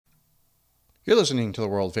You're listening to the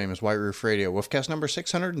world-famous White Roof Radio, Woofcast number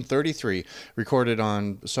 633, recorded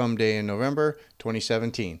on some day in November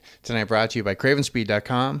 2017. Tonight brought to you by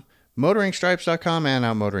CravenSpeed.com, MotoringStripes.com, and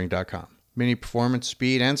OutMotoring.com. Mini performance,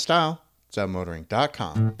 speed, and style, it's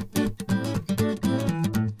OutMotoring.com.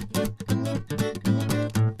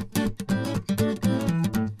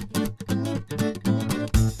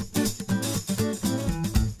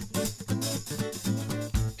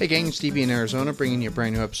 Hey gang, it's Stevie in Arizona, bringing you a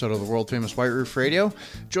brand new episode of the world-famous White Roof Radio.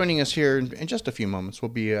 Joining us here in just a few moments will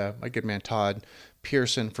be my good man Todd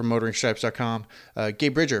Pearson from MotoringStripes.com,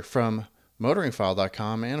 Gabe Bridger from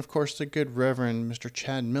MotoringFile.com, and of course the good Reverend Mr.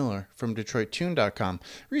 Chad Miller from DetroitTune.com.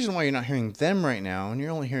 The reason why you're not hearing them right now and you're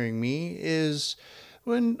only hearing me is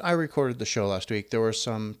when I recorded the show last week, there were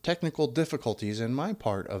some technical difficulties and my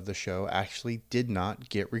part of the show actually did not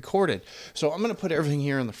get recorded. So I'm going to put everything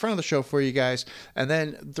here in the front of the show for you guys, and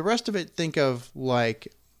then the rest of it, think of like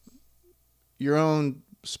your own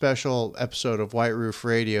special episode of White Roof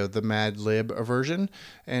Radio, the Mad Lib version,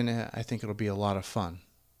 and I think it'll be a lot of fun.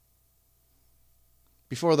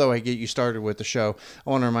 Before, though, I get you started with the show, I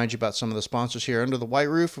want to remind you about some of the sponsors here under the White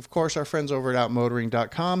Roof. Of course, our friends over at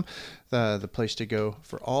OutMotoring.com, the place to go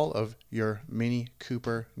for all of your Mini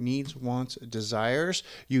Cooper needs, wants, desires.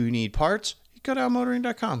 You need parts, you go to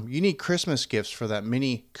OutMotoring.com. You need Christmas gifts for that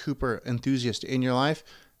Mini Cooper enthusiast in your life,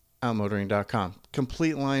 OutMotoring.com.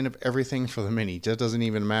 Complete line of everything for the Mini. That doesn't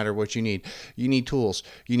even matter what you need. You need tools.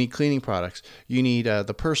 You need cleaning products. You need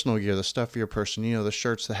the personal gear, the stuff for your person. You know, the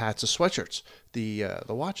shirts, the hats, the sweatshirts, the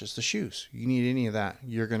watches, the shoes. You need any of that,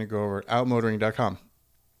 you're going to go over to OutMotoring.com.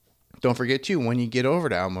 Don't forget, too, when you get over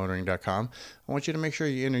to OutMotoring.com, I want you to make sure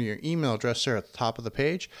you enter your email address there at the top of the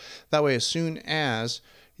page. That way, as soon as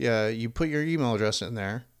you put your email address in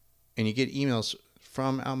there and you get emails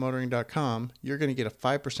from OutMotoring.com, you're going to get a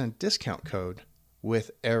 5% discount code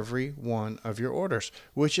with every one of your orders,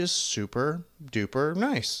 which is super duper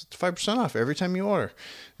nice. It's 5% off every time you order.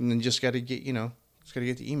 And then just got to get, just got to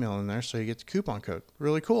get the email in there so you get the coupon code.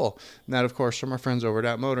 Really cool. And that, of course, from our friends over at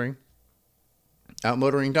Outmotoring.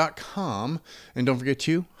 OutMotoring.com. And don't forget,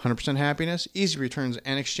 too, 100% happiness, easy returns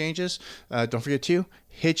and exchanges. Don't forget, too,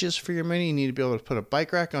 hitches for your Mini. You need to be able to put a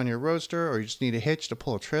bike rack on your Roadster, or you just need a hitch to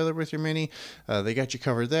pull a trailer with your Mini. They got you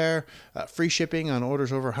covered there. Free shipping on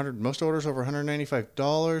orders over most orders over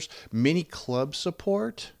 $195. Mini club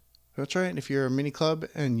support. That's right. If you're a Mini club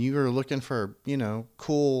and you're looking for,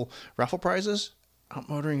 cool raffle prizes,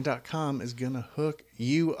 OutMotoring.com is going to hook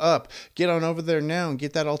you up. Get on over there now and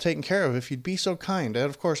get that all taken care of if you'd be so kind. And,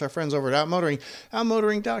 of course, our friends over at Outmotoring,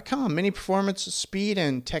 OutMotoring.com. Mini performance, speed,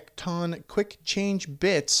 and Tecton quick change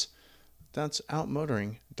bits. That's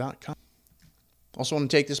OutMotoring.com. Also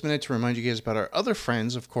want to take this minute to remind you guys about our other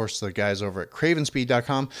friends, of course, the guys over at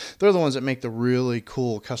CravenSpeed.com. They're the ones that make the really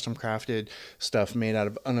cool custom crafted stuff made out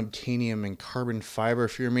of unobtainium and carbon fiber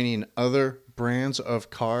for your Mini and other brands of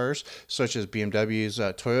cars, such as BMWs,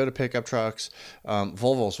 Toyota pickup trucks,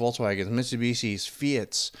 Volvos, Volkswagens, Mitsubishis,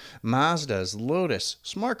 Fiats, Mazdas, Lotus,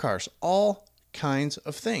 smart cars, all kinds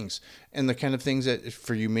of things. And the kind of things that,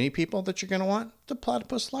 for you Mini people, that you're going to want, the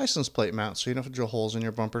platypus license plate mount, so you don't have to drill holes in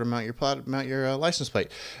your bumper to mount your license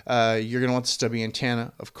plate. You're going to want the stubby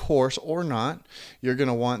antenna, of course, or not. You're going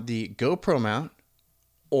to want the GoPro mount,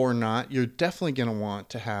 or not. You're definitely going to want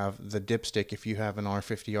to have the dipstick if you have an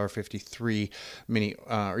R50, R53 Mini,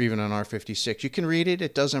 or even an R56. You can read it.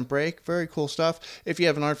 It doesn't break. Very cool stuff. If you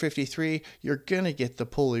have an R53, you're going to get the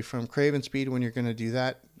pulley from Craven Speed when you're going to do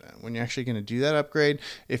that. When you're actually going to do that upgrade.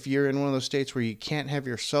 If you're in one of those states where you can't have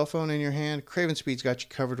your cell phone in your hand, Craven Speed's got you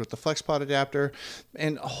covered with the FlexPod adapter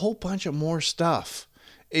and a whole bunch of more stuff.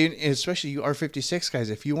 And especially you R56 guys,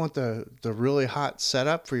 if you want the really hot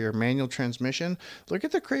setup for your manual transmission, look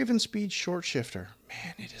at the Craven Speed short shifter.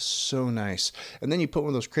 Man, it is so nice. And then you put one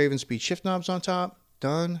of those Craven Speed shift knobs on top.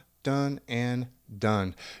 Done, and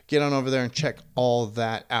done. Get on over there and check all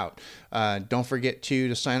that out. Don't forget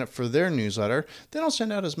to sign up for their newsletter. They don't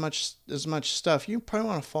send out as much stuff. You probably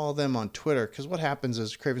want to follow them on Twitter, because what happens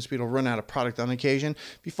is Craven Speed will run out of product on occasion.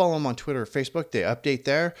 If you follow them on Twitter or Facebook, they update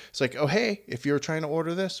there. It's like, oh hey, if you're trying to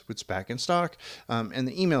order this, it's back in stock. And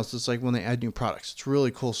the emails, it's like when they add new products. It's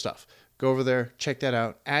really cool stuff. Go over there, check that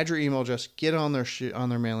out. Add your email address, get on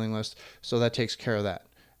their mailing list, so that takes care of that.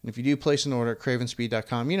 And if you do place an order at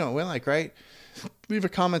CravenSpeed.com, you know what we like, right? Leave a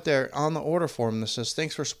comment there on the order form that says,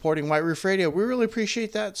 thanks for supporting White Roof Radio. We really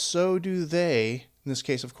appreciate that. So do they. In this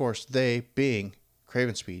case, of course, they being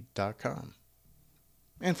CravenSpeed.com.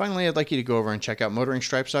 And finally, I'd like you to go over and check out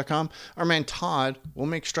MotoringStripes.com. Our man Todd will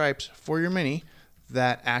make stripes for your Mini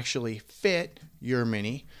that actually fit your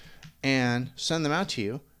Mini and send them out to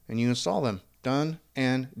you, and you install them. Done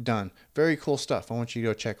and done. Very cool stuff. I want you to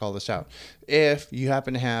go check all this out. If you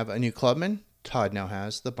happen to have a new Clubman, Todd now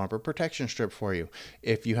has the bumper protection strip for you.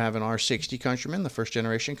 If you have an R60 Countryman, the first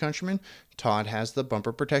generation Countryman, Todd has the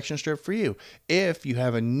bumper protection strip for you. If you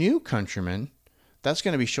have a new Countryman, that's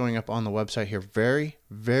going to be showing up on the website here very,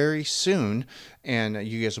 very soon, and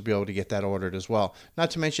you guys will be able to get that ordered as well.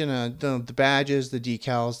 Not to mention the badges, the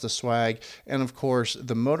decals, the swag, and of course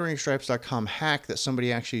the motoringstripes.com hack that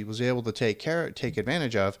somebody actually was able to take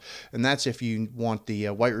advantage of, and that's if you want the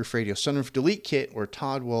White Roof Radio Sunroof Delete Kit, where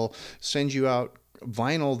Todd will send you out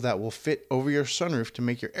vinyl that will fit over your sunroof to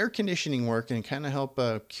make your air conditioning work and kind of help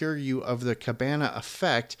cure you of the cabana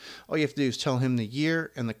effect. All you have to do is tell him the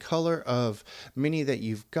year and the color of Mini that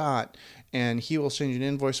you've got, and he will send you an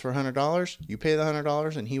invoice for $100. You pay the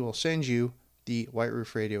 $100, and he will send you the White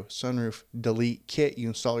Roof Radio Sunroof Delete Kit. You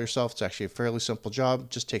install yourself. It's actually a fairly simple job. It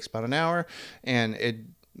just takes about an hour, and it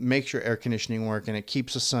makes your air conditioning work, and it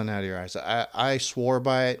keeps the sun out of your eyes. I swore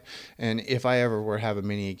by it, and if I ever were to have a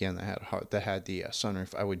Mini again that had the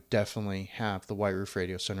sunroof, I would definitely have the White Roof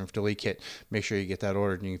Radio Sunroof Delete Kit. Make sure you get that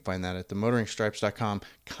ordered, and you can find that at the motoringstripes.com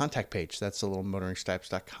contact page. That's the little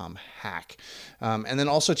motoringstripes.com hack. And then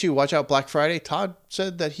also, too, watch out Black Friday. Todd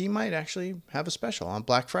said that he might actually have a special on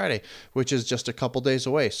Black Friday, which is just a couple days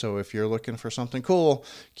away. So if you're looking for something cool,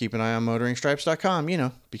 keep an eye on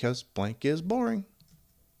motoringstripes.com, because blank is boring.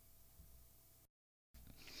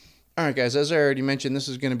 All right, guys, as I already mentioned, this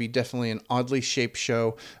is going to be definitely an oddly shaped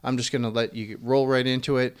show. I'm just going to let you roll right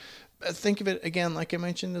into it. Think of it, again, like I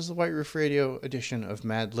mentioned, as the White Roof Radio edition of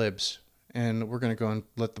Mad Libs. And we're going to go and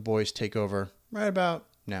let the boys take over right about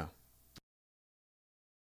now.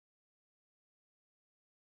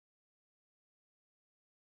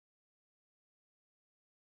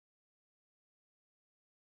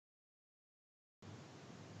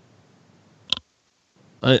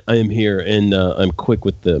 I am here, and I'm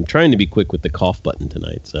trying to be quick with the cough button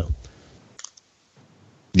tonight. So,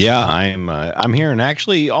 yeah, I'm here, and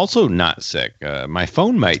actually also not sick. My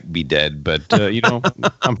phone might be dead, but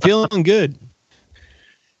I'm feeling good.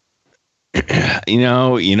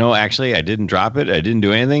 Actually, I didn't drop it. I didn't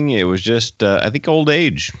do anything. It was just, I think, old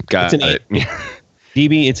age got it.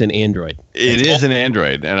 DB, it's an Android. It is an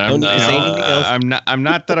Android, and I'm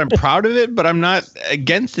not that I'm proud of it, but I'm not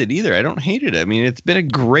against it either. I don't hate it. I mean, it's been a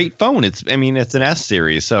great phone. It's an S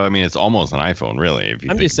series, so I mean, it's almost an iPhone, really. If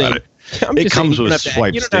you think about it, it comes with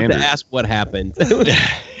swipe standard. You don't have to ask what happened.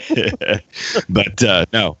 But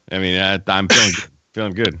no, I mean, I'm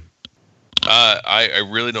feeling good. I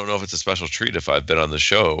really don't know if it's a special treat if I've been on the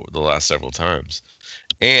show the last several times,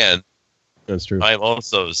 and that's true. I'm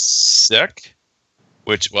also sick.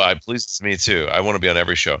 Which, well, it pleases me too. I want to be on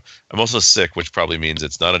every show. I'm also sick, which probably means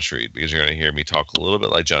it's not a treat, because you're going to hear me talk a little bit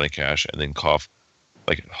like Johnny Cash and then cough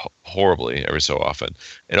like horribly every so often.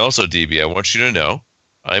 And also, DB, I want you to know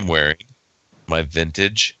I'm wearing my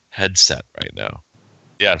vintage headset right now.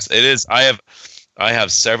 Yes, it is. I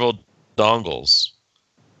have several dongles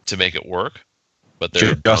to make it work, but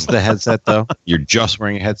they're just the headset though. You're just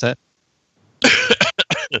wearing a headset.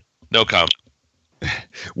 No comment.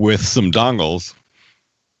 With some dongles.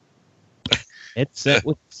 Headset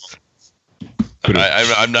with.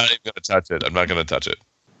 I'm not even going to touch it. I'm not going to touch it.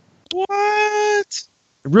 What?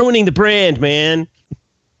 Ruining the brand, man.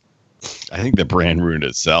 I think the brand ruined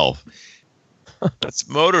itself. That's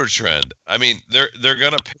Motor Trend. I mean, they're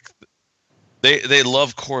going to pick. They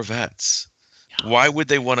love Corvettes. Why would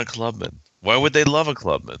they want a Clubman? Why would they love a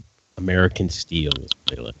Clubman? American Steel.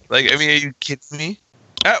 Like, I mean, are you kidding me?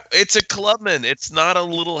 It's a Clubman. It's not a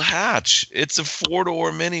little hatch. It's a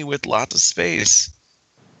 4-door Mini with lots of space.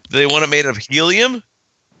 Do they want it made of helium?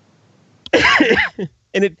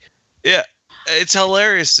 Yeah, it's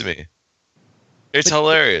hilarious to me. It's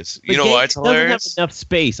hilarious. You know why it's hilarious? It doesn't have enough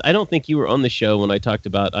space. I don't think you were on the show when I talked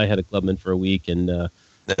about I had a Clubman for a week and drove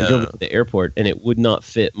to the airport, and it would not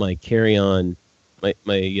fit my carry-on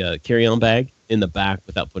carry-on bag in the back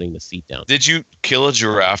without putting the seat down. Did you kill a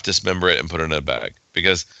giraffe, dismember it, and put it in a bag?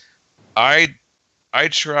 Because I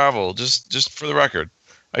travel, just for the record,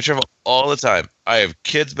 I travel all the time. I have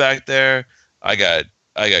kids back there. I got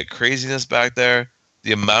craziness back there.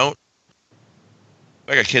 I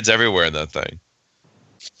got kids everywhere in that thing.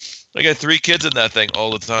 I got 3 kids in that thing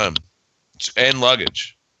all the time, and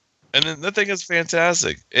luggage. And then that thing is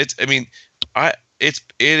fantastic. It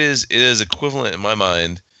is equivalent in my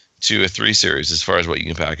mind to a 3 Series as far as what you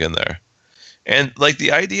can pack in there. And like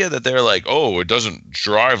the idea that they're like, oh, it doesn't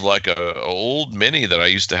drive like a old Mini that I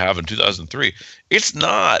used to have in 2003. It's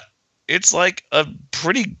not. It's like a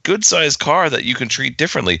pretty good sized car that you can treat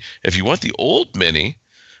differently. If you want the old Mini,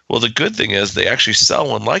 Well, the good thing is they actually sell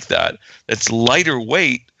one like that. That's lighter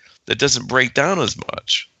weight that doesn't break down as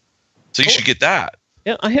much. So you should get that.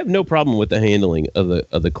 Yeah, I have no problem with the handling of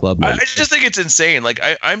the Clubman. I just think it's insane. Like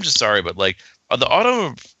I'm just sorry, but like the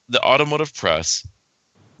automotive press,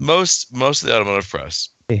 most of the automotive press.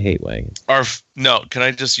 I hate wagons. No, can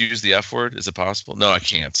I just use the F word? Is it possible? No, I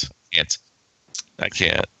can't. I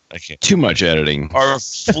can't. Too much editing. Are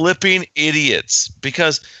flipping idiots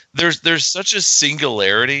because there's such a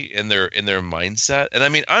singularity in their mindset. And I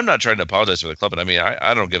mean, I'm not trying to apologize for the club, but I mean,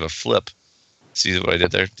 I don't give a flip. See what I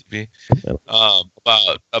did there, DB?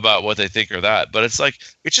 About what they think or that. But it's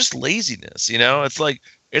just laziness, you know? It's like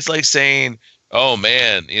saying, oh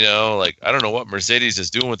man, you know, like I don't know what Mercedes is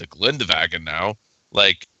doing with the Glendewagen now.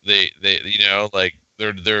 Like they you know, like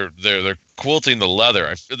they're quilting the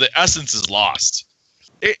leather. The essence is lost.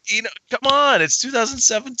 You know, come on, it's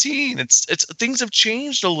 2017. It's things have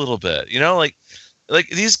changed a little bit. You know, like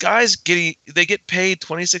these guys get paid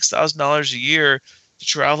 $26,000 a year to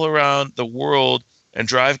travel around the world and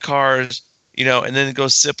drive cars. You know, and then go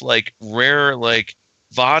sip like rare like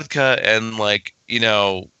vodka and like you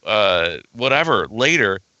know whatever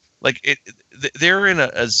later. Like they're in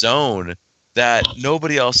a zone that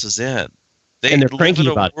nobody else is in. And they're cranky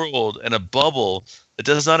about it. World and a bubble that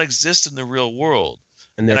does not exist in the real world.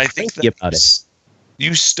 And I think about it.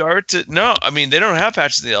 You start to no, I mean they don't have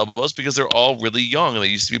patches in the elbows because they're all really young and they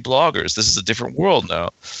used to be bloggers. This is a different world now,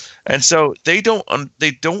 and so they don't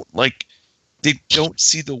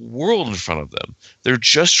see the world in front of them. They're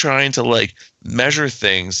just trying to like measure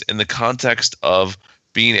things in the context of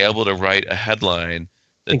being able to write a headline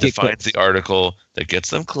that defines the article, that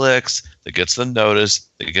gets them clicks, that gets them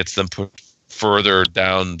noticed, that gets them put further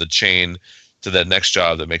down the chain to that next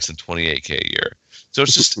job that makes them $28K a year. So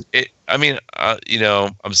it's just, I mean, you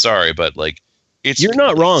know, I'm sorry, but like, you're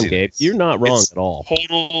not wrong, Gabe. You're not wrong at all.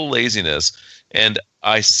 Total laziness, and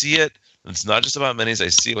I see it. It's not just about minis. I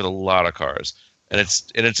see it with a lot of cars, and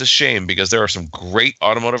it's a shame because there are some great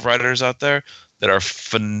automotive writers out there that are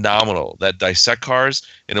phenomenal that dissect cars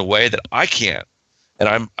in a way that I can't, and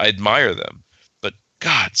I admire them. But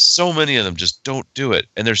God, so many of them just don't do it,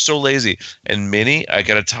 and they're so lazy. And Mini, I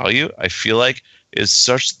gotta tell you, I feel like is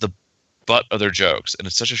such the butt of their jokes, and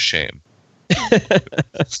it's such a shame.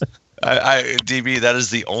 DB, that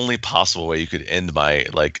is the only possible way you could end my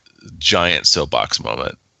like giant soapbox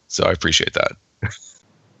moment. So I appreciate that.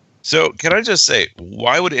 So can I just say,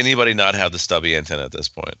 why would anybody not have the stubby antenna at this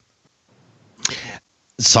point?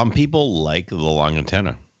 Some people like the long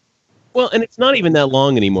antenna. Well, and it's not even that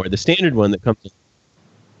long anymore. The standard one that comes,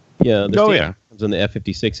 comes on the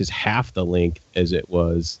F56 is half the length as it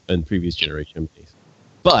was in previous generation minis.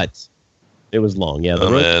 But it was long, yeah.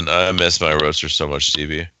 Man, I miss my Roadster so much,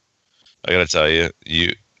 Stevie. I gotta tell you,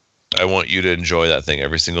 I want you to enjoy that thing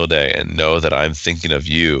every single day and know that I'm thinking of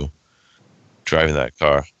you driving that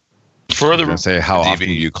car. Further, say how often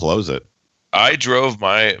do you close it? I drove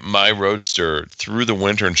my Roadster through the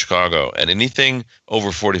winter in Chicago, and anything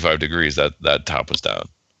over 45 degrees, that top was down.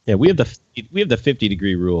 Yeah, we have the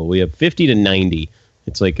 50-degree rule. We have 50 to 90.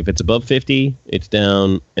 It's like if it's above 50, it's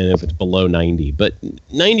down, and if it's below 90. But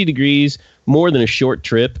 90 degrees, more than a short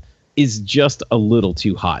trip, is just a little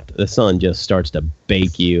too hot. The sun just starts to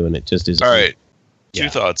bake you, and it just is. All right. Two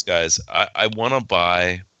thoughts, guys. I want to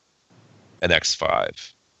buy an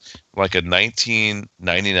X5, like a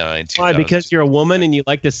 1999. Why? Because you're a woman and you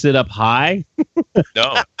like to sit up high?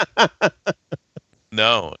 No.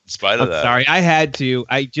 No, in spite of that. Sorry, I had to.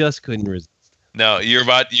 I just couldn't resist. No, you're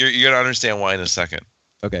gonna understand why in a second.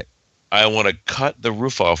 Okay. I want to cut the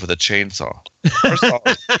roof off with a chainsaw. First off,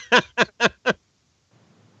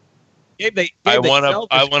 I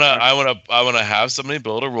want to have somebody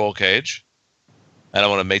build a roll cage, and I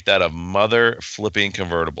want to make that a mother flipping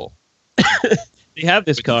convertible. They have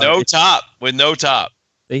this car with no top.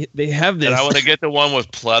 They have this. And I want to get the one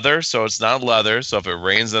with pleather, so it's not leather. So if it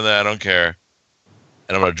rains in there, I don't care.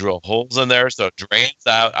 And I'm going to drill holes in there so it drains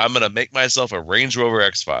out. I'm going to make myself a Range Rover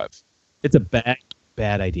X5. It's a bad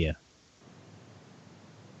idea.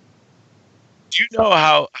 Do you know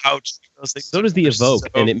how cheap those things? So does the Evoque,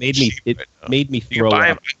 and it made me throw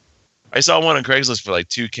up. I saw one on Craigslist for like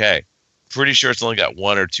 $2K. Pretty sure it's only got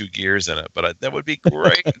 1 or 2 gears in it, but that would be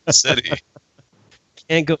great in the city.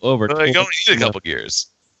 Can't go over. But I don't need a couple gears.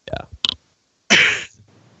 Yeah.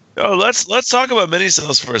 No, let's talk about mini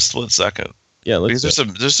cells for a split second. Yeah, because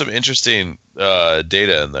there's some interesting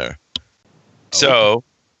data in there. So,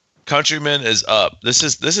 Countryman is up. This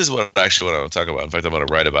is what I want to talk about. In fact, I'm going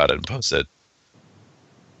to write about it and post it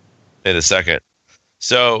in a second.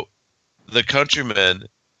 So, the Countryman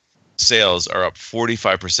sales are up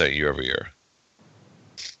 45% year over year.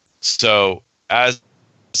 So as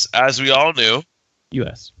we all knew,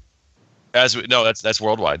 U.S. That's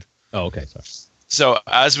worldwide. Oh, okay, sorry. So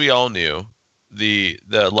as we all knew, the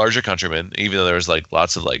larger countrymen, even though there was like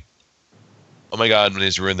lots of like, oh my God, when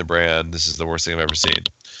he's ruined the brand, this is the worst thing I've ever seen.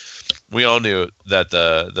 We all knew that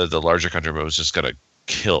the larger countryman was just gonna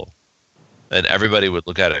kill, and everybody would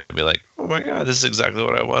look at it and be like, oh my God, this is exactly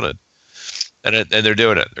what I wanted, and they're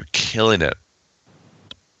doing it, they're killing it,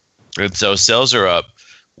 and so sales are up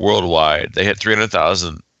worldwide. They hit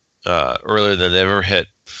 300,000 earlier than they ever hit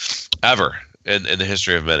ever in the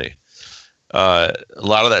history of Mini. A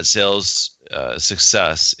lot of that sales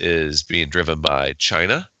success is being driven by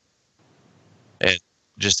China and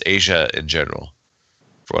just Asia in general,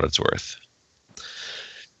 for what it's worth.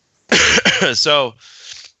 So,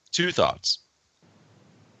 two thoughts.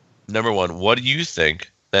 Number one, what do you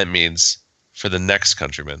think that means for the next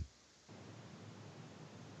countryman?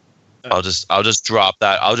 I'll just drop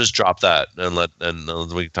that. I'll just drop that and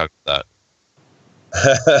we can talk about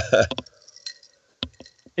that.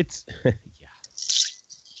 It's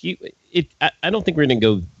I don't think we're going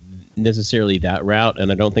to go necessarily that route,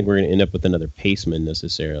 and I don't think we're going to end up with another Paceman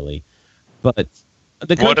necessarily. But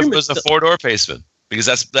what if it was a 4-door Paceman? Because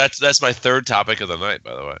that's my third topic of the night,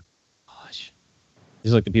 by the way. Gosh,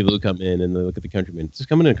 just like the people who come in and they look at the Countryman. Is this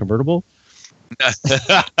coming in a convertible?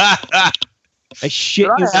 I shit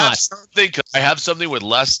you not. I have something with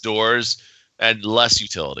less doors and less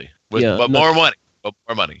utility, but more money. But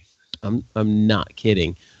more money. I'm not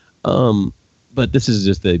kidding. But this is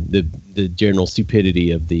just the general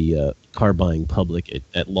stupidity of the car buying public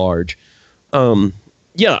at large.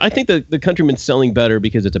 Yeah, I think the Countryman's selling better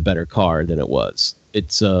because it's a better car than it was.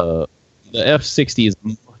 It's the F60 is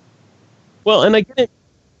well, and I get it.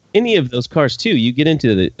 Any of those cars too. You get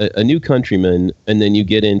into a new Countryman, and then you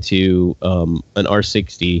get into an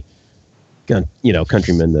R60,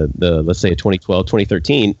 Countryman. The let's say a 2012,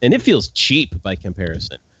 2013, and it feels cheap by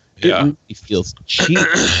comparison. Yeah, it really feels cheap.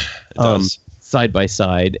 Side by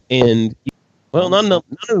side, and well, not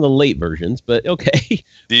in the late versions, but okay.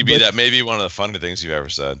 DB, that may be one of the funny things you've ever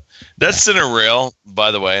said. That center rail,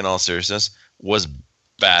 by the way, in all seriousness, was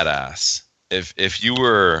badass. If you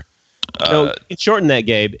were, shorten that,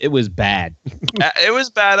 Gabe. It was bad. It was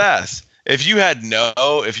badass. If you had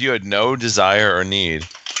no desire or need,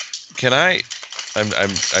 can I? I'm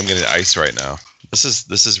getting ice right now. This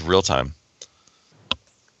is real time.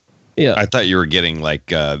 Yeah, I thought you were getting like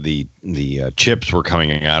the chips were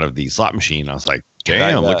coming out of the slot machine. I was like,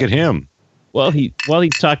 damn, look at him. Well, while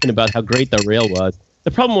he's talking about how great the rail was,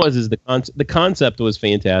 the problem was the concept was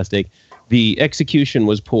fantastic. The execution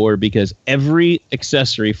was poor because every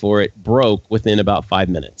accessory for it broke within about 5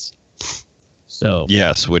 minutes. So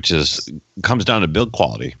yes, which comes down to build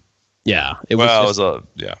quality. Yeah, it was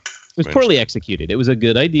poorly executed. It was a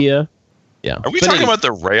good idea. Yeah. Are we talking about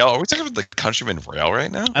the rail? Are we talking about the Countryman rail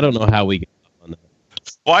right now? I don't know how we got on that.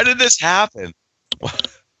 Why did this happen?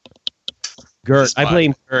 Gert. I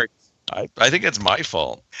blame Gert. I think it's my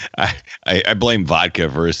fault. I blame vodka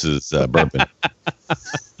versus bourbon.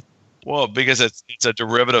 Well, because it's a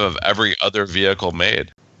derivative of every other vehicle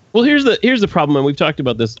made. Well, here's the problem, and we've talked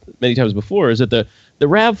about this many times before, is that the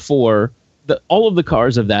RAV4, all of the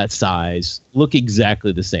cars of that size look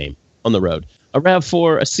exactly the same on the road. A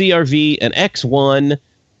RAV4, a CRV, an X1,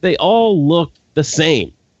 they all look the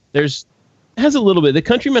same. The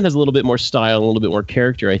Countryman has a little bit more style, a little bit more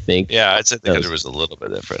character, I think. Yeah, I'd say the Countryman was a little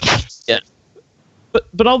bit different. Yeah.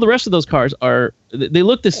 But all the rest of those cars they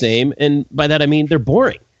look the same, and by that I mean they're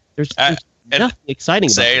boring. There's nothing exciting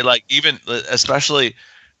about them. Like, even, especially,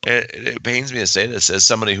 it pains me to say this as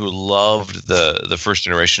somebody who loved the first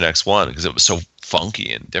generation X1 because it was so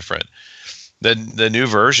funky and different. The new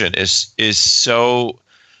version is so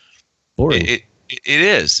boring. It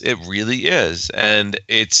is. It really is, and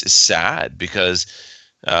it's sad because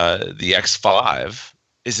the X5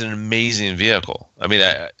 is an amazing vehicle. I mean,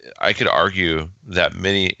 I could argue that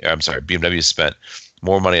BMW spent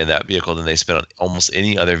more money on that vehicle than they spent on almost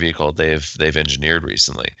any other vehicle they've engineered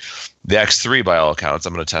recently. The X3, by all accounts,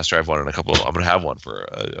 I'm going to test drive one in I'm going to have one for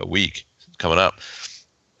a week coming up.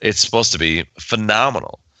 It's supposed to be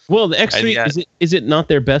phenomenal. Well, the X3 is it not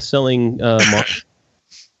their best-selling model?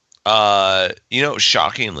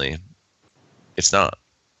 Shockingly, it's not.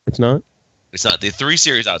 It's not? It's not. The 3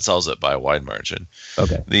 Series outsells it by a wide margin.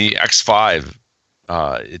 Okay. The X5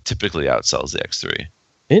 it typically outsells the X3.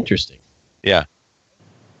 Interesting. Yeah.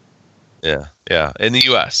 Yeah. In the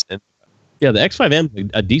U.S. Yeah, the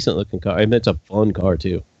X5M, a decent-looking car. I mean, it's a fun car,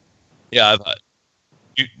 too. Yeah.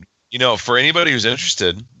 For anybody who's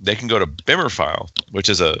interested, they can go to Bimmerfile. which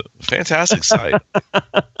is a fantastic site.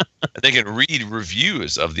 And they can read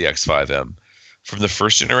reviews of the X5M from the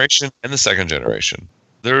first generation and the second generation.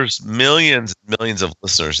 There's millions and millions of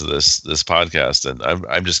listeners to this podcast, and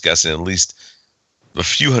I'm just guessing at least a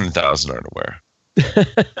few 100,000 aren't aware.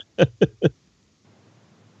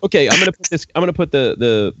 Okay, I'm gonna put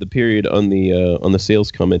the period on the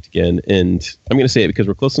sales comment again, and I'm gonna say it because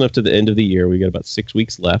we're close enough to the end of the year. We got about 6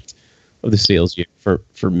 weeks left of the sales year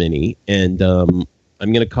for Mini, and I'm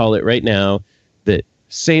gonna call it right now that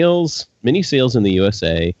Mini sales in the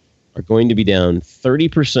USA are going to be down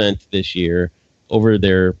 30% this year over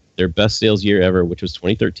their best sales year ever, which was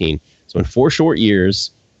 2013. So in 4 short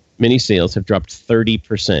years, Mini sales have dropped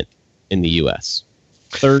 30% in the US.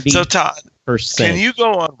 30%. So Todd, can you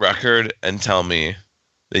go on record and tell me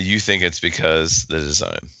that you think it's because the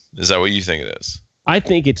design? Is that what you think it is? I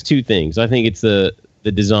think it's 2 things. I think it's the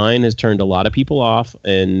design has turned a lot of people off,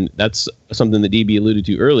 and that's something that DB alluded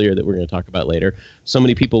to earlier that we're going to talk about later. So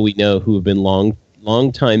many people we know who have been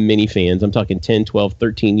long-time Mini fans, I'm talking 10, 12,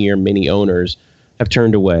 13-year Mini owners, have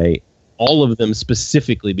turned away, all of them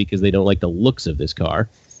specifically because they don't like the looks of this car.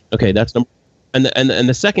 Okay, that's number. And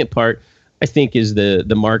the second part, I think, is the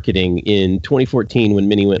marketing in 2014 when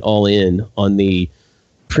Mini went all in on the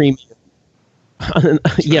premium,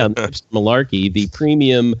 malarkey, the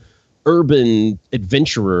premium urban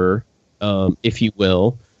adventurer, if you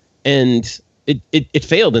will, and it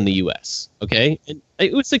failed in the U.S. Okay, and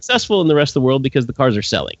it was successful in the rest of the world because the cars are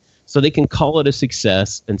selling, so they can call it a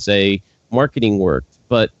success and say marketing worked.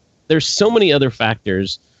 But there's so many other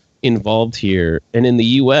factors involved here, and in the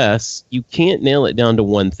U.S. you can't nail it down to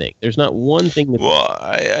one thing. There's not one thing. Well,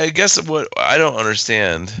 I guess what I don't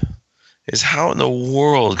understand is how in the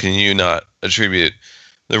world can you not attribute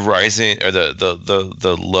the rising or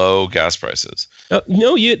the low gas prices?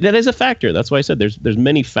 No, that is a factor. That's why I said there's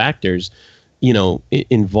many factors,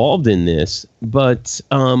 involved in this. But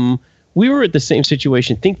we were at the same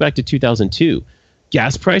situation. Think back to 2002.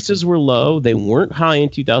 Gas prices were low. They weren't high in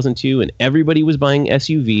 2002, and everybody was buying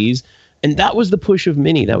SUVs. And that was the push of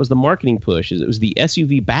Mini. That was the marketing push. It was the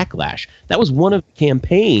SUV backlash. That was one of the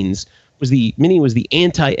campaigns. Mini was the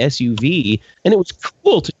anti-SUV, and it was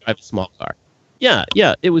cool to drive a small car. Yeah,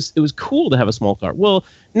 it was cool to have a small car. Well,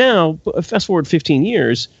 now fast forward 15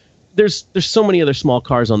 years, there's so many other small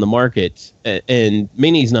cars on the market, and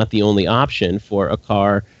Mini's not the only option for a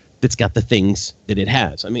car that's got the things that it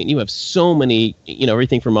has. I mean, you have so many,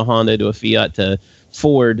 everything from a Honda to a Fiat to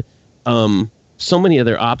Ford, so many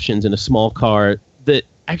other options in a small car that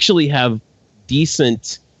actually have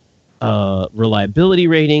decent reliability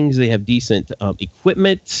ratings. They have decent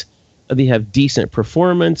equipment. They have decent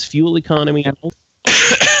performance, fuel economy. A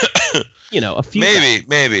few.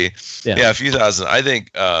 Maybe. Yeah, a few thousand. I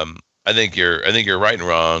think you're right and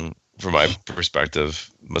wrong from my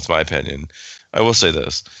perspective. That's my opinion. I will say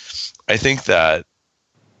this. I think that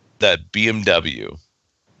BMW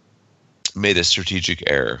made a strategic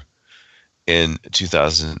error in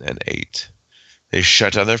 2008. They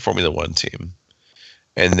shut down their Formula One team,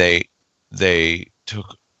 and they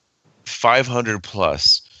took 500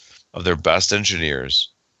 plus of their best engineers,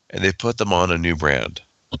 and they put them on a new brand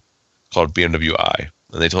called BMW i,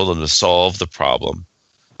 and they told them to solve the problem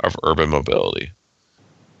of urban mobility.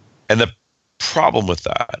 And the problem with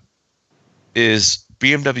that is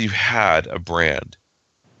BMW had a brand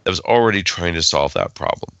that was already trying to solve that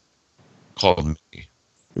problem called Mini.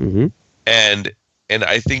 Mm-hmm. And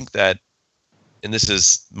I think that, and this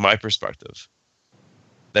is my perspective,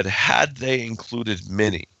 that had they included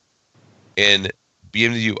Mini in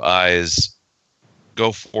BMW i's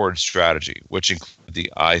go forward strategy, which included the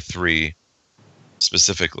i3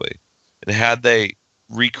 specifically, and had they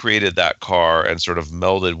recreated that car and sort of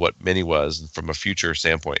melded what Mini was from a future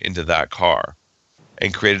standpoint into that car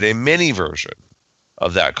and created a Mini version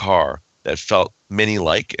of that car that felt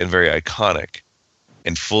Mini-like and very iconic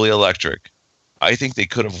and fully electric, I think they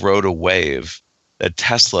could have rode a wave that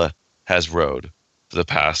Tesla has rode for the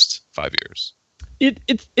past 5 years.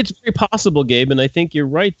 It's very possible, Gabe, and I think you're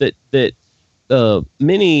right that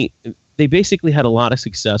Mini, they basically had a lot of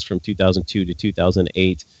success from 2002 to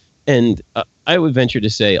 2008, and I would venture to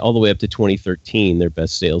say all the way up to 2013, their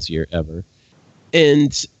best sales year ever.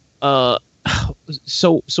 And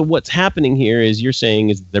so what's happening here is you're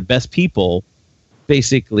saying is their best people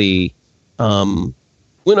basically went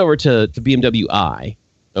over to BMW i,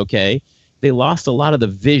 okay? They lost a lot of the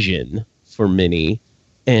vision for Mini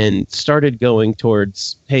and started going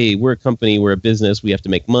towards, hey, we're a company, we're a business, we have to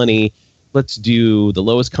make money. Let's do the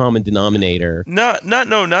lowest common denominator. Not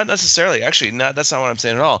necessarily. Actually, that's not what I'm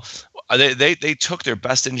saying at all. They took their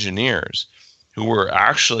best engineers who were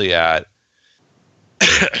actually at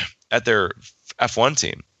at their F1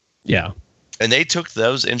 team. Yeah. And they took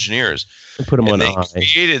those engineers and put them on they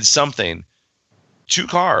created something, 2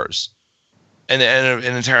 cars, and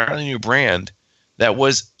an entirely new brand that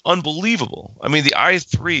was unbelievable. I mean, the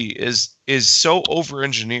i3 is so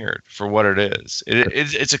over-engineered for what it is.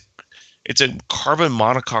 It's a carbon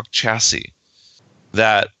monocoque chassis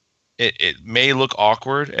that it may look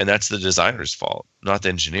awkward, and that's the designer's fault, not the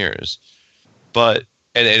engineers. But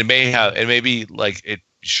it may be like it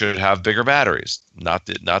should have bigger batteries, not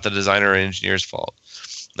the designer or engineer's fault.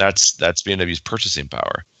 That's BMW's purchasing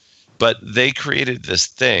power. But they created this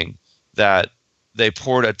thing that they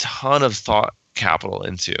poured a ton of thought capital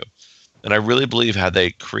into. And I really believe had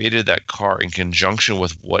they created that car in conjunction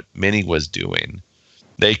with what Mini was doing,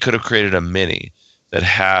 they could have created a Mini that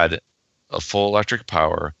had a full electric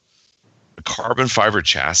power, a carbon fiber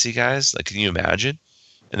chassis, guys. Like, can you imagine?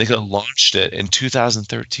 And they could have launched it in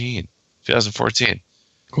 2014.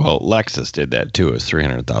 Well, Lexus did that too. It was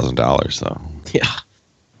 $300,000. So yeah.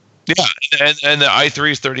 Yeah, and the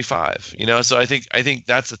i3 is 35. So I think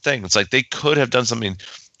that's the thing. It's like they could have done something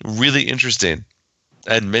really interesting,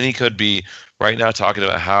 and Mini could be right now talking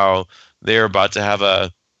about how they're about to have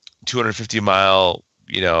a 250-mile,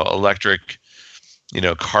 electric,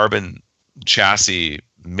 carbon chassis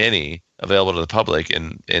Mini available to the public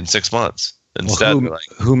in 6 months. Instead,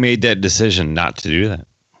 who made that decision not to do that?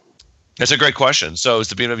 That's a great question. So it's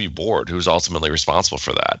the BMW board who's ultimately responsible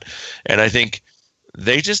for that, and I think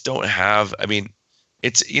they just don't have. I mean,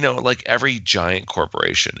 it's like every giant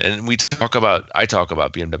corporation, and I talk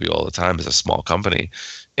about BMW all the time as a small company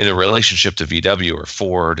in a relationship to VW or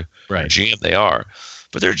Ford or GM. They are,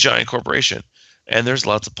 but they're a giant corporation, and there's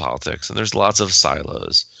lots of politics and there's lots of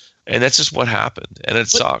silos, and that's just what happened, and it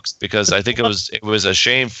sucks because I think it was a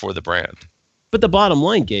shame for the brand. But the bottom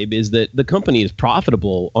line, Gabe, is that the company is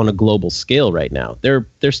profitable on a global scale right now. They're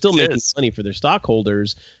still making money for their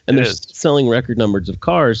stockholders, and they're still selling record numbers of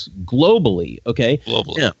cars globally. Okay,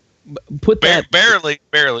 globally. Yeah, put that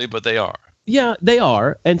barely, but they are. Yeah, they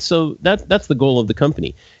are, and so that's the goal of the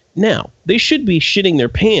company. Now they should be shitting their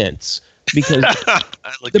pants because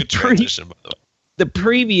like the transition, by the way. The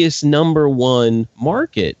previous number one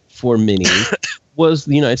market for Mini was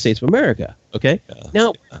the United States of America. Okay. Yeah.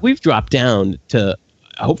 Now we've dropped down to,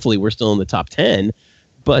 hopefully we're still in the top 10,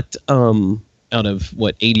 but out of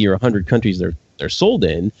 80 or 100 countries they're sold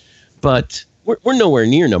in, but we're nowhere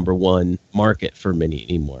near number one market for Mini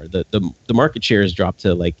anymore. The market share has dropped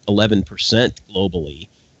to like 11% globally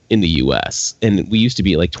in the US, and we used to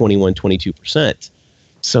be at like 21, 22%.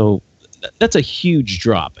 So that's a huge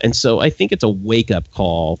drop. And so I think it's a wake up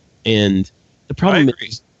call. And the problem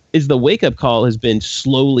is the wake up call has been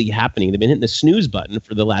slowly happening. They've been hitting the snooze button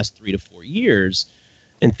for the last 3 to 4 years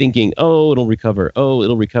and thinking, oh, it'll recover. Oh,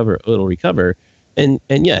 it'll recover. Oh, it'll recover. And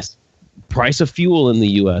yes, price of fuel in the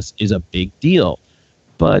US is a big deal,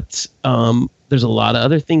 but there's a lot of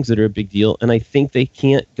other things that are a big deal. And I think they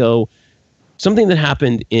can't go. Something that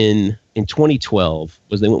happened in 2012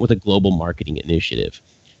 was they went with a global marketing initiative.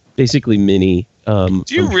 Basically, Mini. Do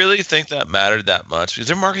you really think that mattered that much? Because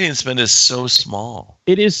their marketing spend is so small.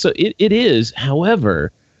 It is. So it is.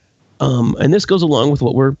 However, and this goes along with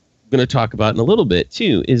what we're going to talk about in a little bit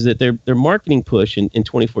too, is that their marketing push in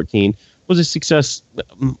 2014 was a success,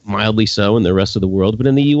 mildly so, in the rest of the world. But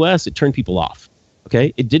in the U.S., it turned people off.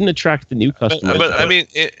 Okay, it didn't attract the new customers. But I mean,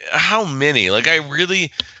 how many? Like,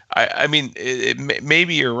 I mean,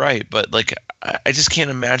 maybe you're right, but like, I just can't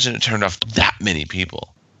imagine it turned off that many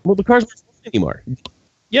people. Well, the cars weren't fun anymore.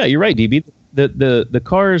 Yeah, you're right, DB. The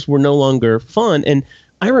cars were no longer fun. And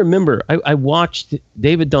I remember I watched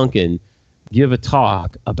David Duncan give a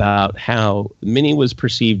talk about how Mini was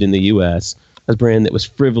perceived in the U.S. as a brand that was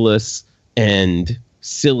frivolous and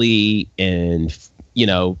silly and,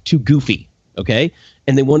 too goofy. Okay.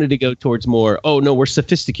 And they wanted to go towards more, oh, no, we're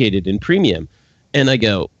sophisticated and premium. And I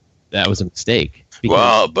go, that was a mistake.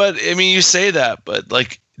 Well, but I mean, you say that, but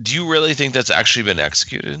like, do you really think that's actually been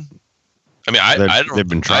executed? I mean, I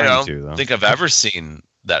don't think I've ever seen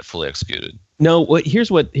that fully executed. No, here's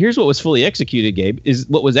what was fully executed, Gabe, is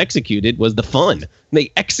what was executed was the fun.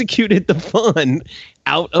 They executed the fun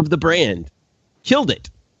out of the brand. Killed it.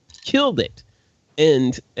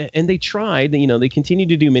 And they tried, they continued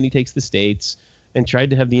to do Mini Takes the States and tried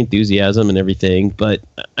to have the enthusiasm and everything. But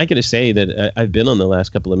I got to say that I've been on the last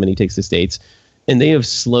couple of Mini Takes the States, and they have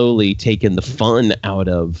slowly taken the fun out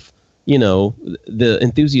of, the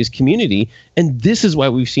enthusiast community. And this is why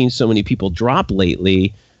we've seen so many people drop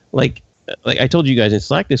lately. Like I told you guys in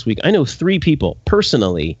Slack this week, I know 3 people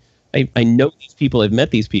personally. I know these people. I've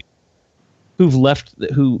met these people who've left,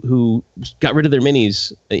 who got rid of their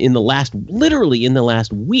minis literally in the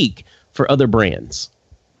last week for other brands.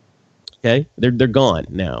 Okay, they're gone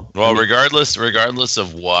now. Well, regardless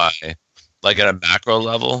of why, like at a macro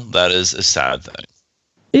level, that is a sad thing.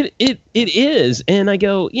 It is, and I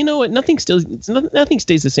go, you know what? Nothing stays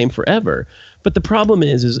the same forever. But the problem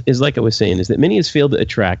is like I was saying, is that many has failed to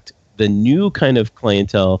attract the new kind of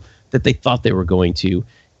clientele that they thought they were going to,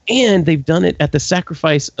 and they've done it at the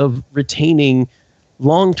sacrifice of retaining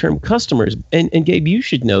long-term customers. And Gabe, you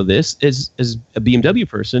should know this as a BMW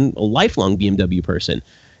person, a lifelong BMW person.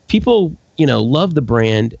 People, love the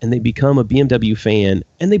brand and they become a BMW fan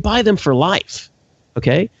and they buy them for life.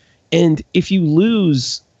 Okay. And if you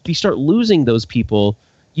start losing those people,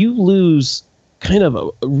 you lose kind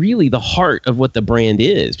of really the heart of what the brand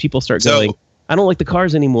is. People start going, I don't like the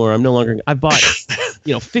cars anymore. I'm no longer, I bought,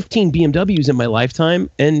 15 BMWs in my lifetime,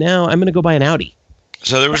 and now I'm going to go buy an Audi.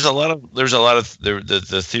 So there's a lot of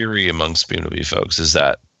the theory amongst BMW folks is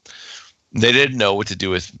that they didn't know what to do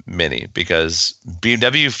with Mini, because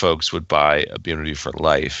BMW folks would buy a BMW for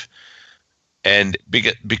life. And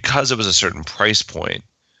because it was a certain price point,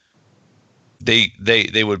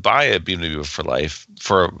 they would buy a BMW for life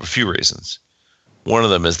for a few reasons. One of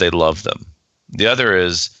them is they love them. The other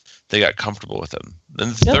is they got comfortable with them.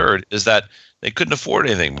 And the third is that they couldn't afford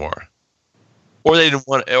anything more, or they didn't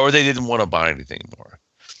want to buy anything more.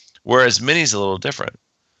 Whereas Mini's a little different.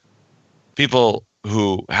 People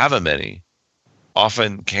who have a Mini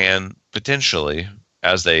often can potentially,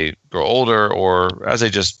 as they grow older or as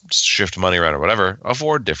they just shift money around or whatever,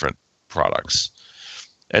 afford different products.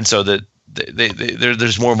 And so that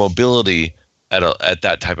there's more mobility at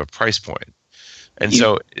that type of price point. And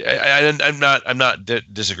so I'm not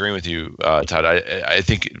disagreeing with you, Todd. I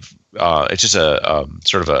think it's just a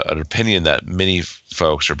sort of an opinion that many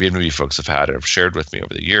folks or BMW folks have had and have shared with me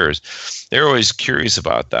over the years. They're always curious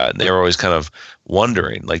about that, and they were always kind of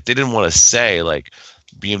wondering. Like, they didn't want to say like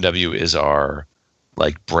BMW is our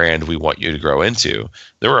like brand we want you to grow into.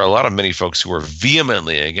 There were a lot of many folks who were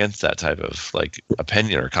vehemently against that type of like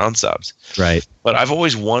opinion or concept. Right. But I've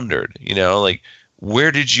always wondered, like,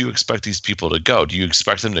 where did you expect these people to go? Do you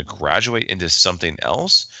expect them to graduate into something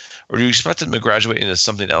else? Or do you expect them to graduate into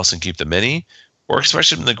something else and keep the Mini? Or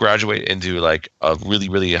expect them to graduate into like a really,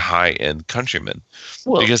 really high-end Countryman?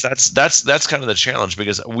 Well, because that's kind of the challenge,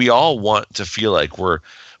 because we all want to feel like we're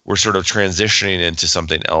sort of transitioning into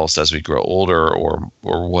something else as we grow older or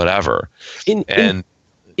whatever. In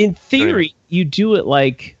theory, you do it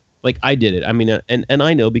like I did it. I mean, and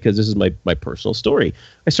I know, because this is my personal story.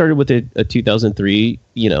 I started with a 2003,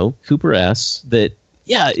 Cooper S that,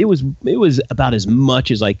 it was about as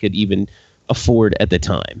much as I could even afford at the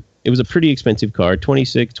time. It was a pretty expensive car,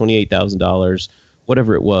 $28,000,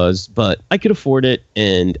 whatever it was, but I could afford it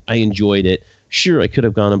and I enjoyed it. Sure, I could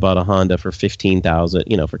have gone and bought a Honda for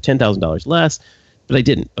 $15,000, for $10,000 less, but I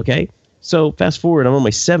didn't. Okay. So fast forward, I'm on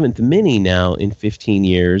my 7th Mini now in 15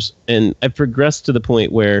 years, and I've progressed to the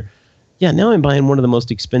point where, now I'm buying one of the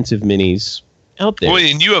most expensive Minis out there. Well,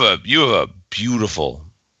 and you have a beautiful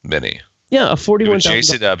Mini. Yeah, a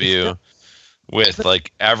 $41,000 JCW with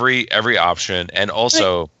like every option, and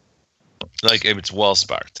also like it's well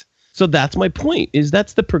spec'd. So that's my point.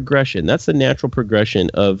 That's the progression. That's the natural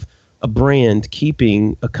progression of a brand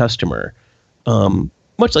keeping a customer,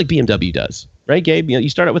 much like BMW does. Right, Gabe? You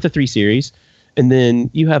start out with a 3 Series, and then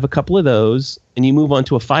you have a couple of those, and you move on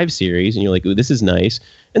to a 5 Series, and you're like, ooh, this is nice.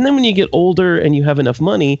 And then when you get older and you have enough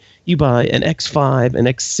money, you buy an X5, an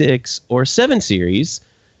X6, or a 7 Series.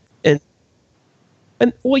 And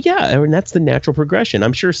that's the natural progression.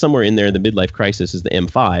 I'm sure somewhere in there, the midlife crisis is the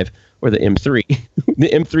M5 or the M3, the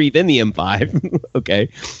M3, then the M5. Okay.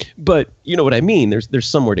 But you know what I mean? There's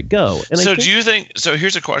somewhere to go. And so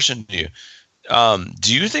here's a question to you.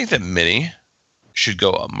 Do you think that Mini should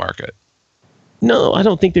go up market? No, I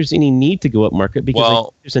don't think there's any need to go up market,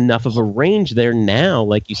 because there's enough of a range there now.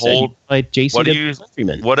 Like you said, like JCW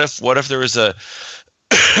Countryman. What if there is a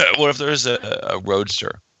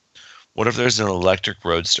Roadster? What if there's an electric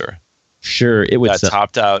Roadster? Sure, it would. That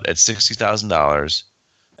topped out at $60,000,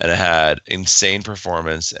 and it had insane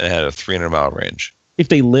performance, and it had a 300-mile range. If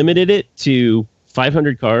they limited it to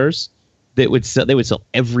 500 cars, they would sell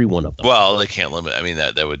every one of them. Well, they can't limit. I mean,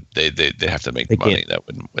 they have to make money.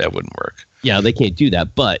 That wouldn't work. Yeah, they can't do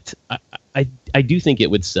that. But I do think it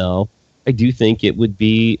would sell. I do think it would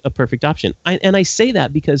be a perfect option. I say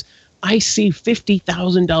that because I see $50,000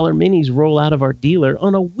 Minis roll out of our dealer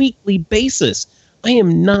on a weekly basis. I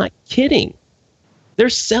am not kidding. They're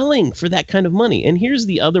selling for that kind of money. And here's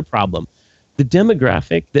the other problem. The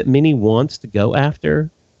demographic that Mini wants to go after,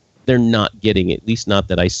 they're not getting, at least not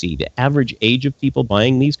that I see. The average age of people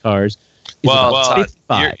buying these cars is well,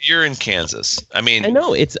 55. You're in Kansas. I mean, I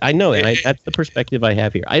know, that's the perspective I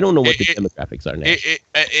have here. I don't know what the demographics are now.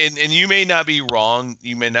 And you may not be wrong.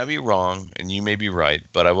 You may not be wrong, and you may be right.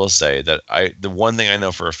 But I will say that the one thing I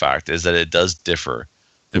know for a fact is that it does differ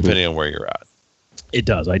depending on where you're at. It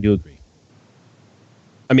does. I do agree.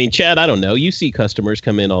 I mean, Chad, I don't know. You see customers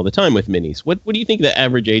come in all the time with minis. What do you think the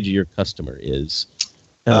average age of your customer is?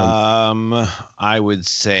 I would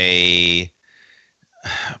say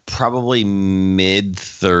probably mid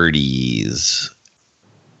 30s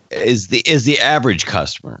is the average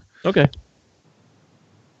customer. Okay.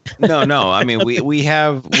 No. I mean, we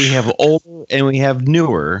have older and we have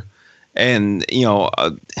newer. And,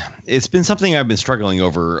 it's been something I've been struggling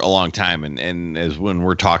over a long time. And as when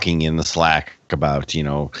we're talking in the Slack about,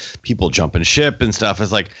 people jumping ship and stuff,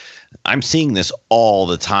 it's like I'm seeing this all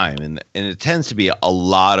the time. And it tends to be a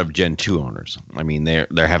lot of Gen 2 owners. I mean, they're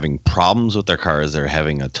having problems with their cars. They're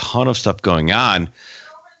having a ton of stuff going on.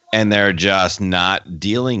 And they're just not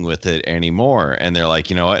dealing with it anymore. And they're like,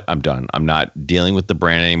 you know what? I'm done. I'm not dealing with the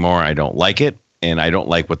brand anymore. I don't like it. And I don't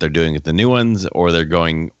like what they're doing with the new ones, or they're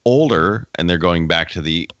going older and they're going back to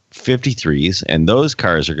the 53s. And those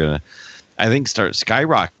cars are going to, I think, start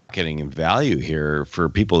skyrocketing in value here for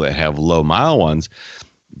people that have low mile ones.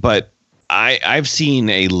 But I've seen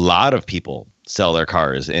a lot of people sell their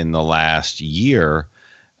cars in the last year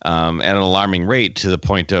at an alarming rate, to the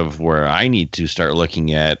point of where I need to start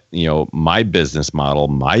looking at, my business model,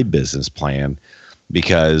 my business plan,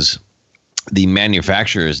 because the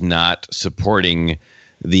manufacturer is not supporting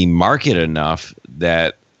the market enough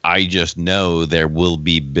that I just know there will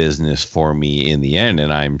be business for me in the end.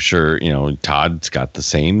 And I'm sure, Todd's got the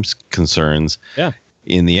same concerns. Yeah.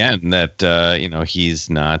 In the end, that, he's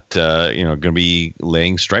not, going to be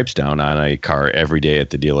laying stripes down on a car every day at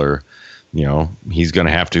the dealer. He's going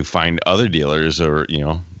to have to find other dealers or,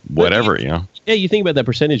 whatever, Yeah, you think about that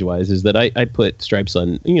percentage-wise, is that I put stripes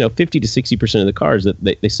on, 50 to 60% of the cars that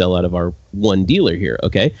they sell out of our one dealer here,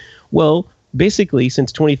 okay? Well, basically,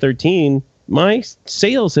 since 2013, my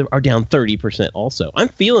sales are down 30% also. I'm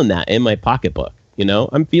feeling that in my pocketbook,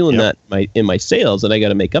 I'm feeling that in my sales, and I got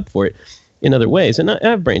to make up for it in other ways. And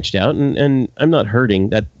I've branched out, and I'm not hurting.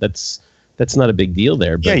 That's not a big deal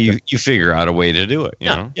there. But, yeah, you figure out a way to do it,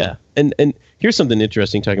 know? Yeah, and here's something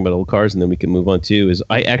interesting, talking about old cars, and then we can move on too, is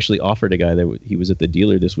I actually offered a guy that he was at the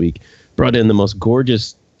dealer this week, brought in the most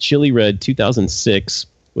gorgeous chili red 2006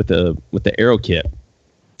 with the aero kit,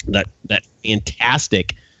 that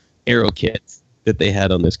fantastic aero kit that they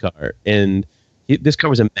had on this car. And this car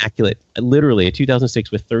was immaculate, literally a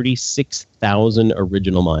 2006 with 36,000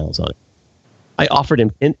 original miles on it. I offered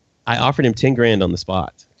him 10 grand on the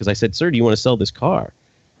spot, because I said, "Sir, do you want to sell this car?"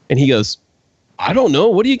 And he goes, "I don't know.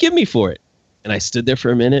 What do you give me for it?" And I stood there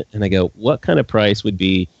for a minute and I go, "What kind of price would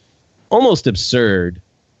be almost absurd,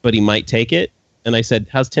 but he might take it?" And I said,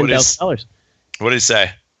 "How's $10,000? What did he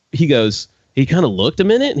say? He goes, he kind of looked a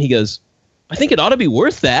minute and he goes, "I think it ought to be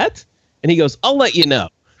worth that." And he goes, "I'll let you know."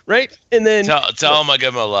 Right. And then tell him I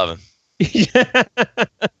give him 11. Yeah.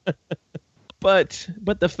 But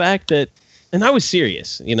the fact that, and I was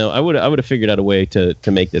serious, I would have figured out a way to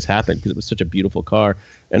make this happen, because it was such a beautiful car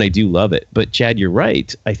and I do love it. But Chad, you're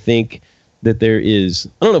right. I think that there is,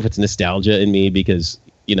 I don't know if it's nostalgia in me, because,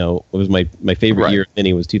 it was my favorite year of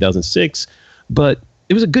Mini was 2006, but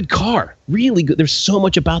it was a good car, really good. There's so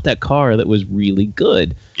much about that car that was really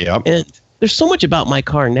good. Yeah. And there's so much about my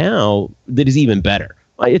car now that is even better.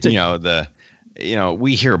 It's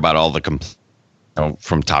we hear about all the complaints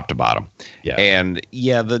from top to bottom. Yeah. And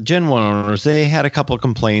the Gen 1 owners, they had a couple of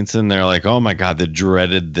complaints, and they're like, "Oh my God, the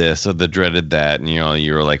dreaded this or the dreaded that." And,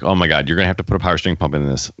 you were like, "Oh my God, you're going to have to put a power steering pump in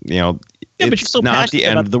this." But you're so not the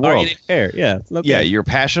end of the world. You didn't care. Yeah. Okay. Yeah. You're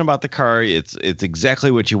passionate about the car. It's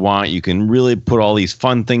exactly what you want. You can really put all these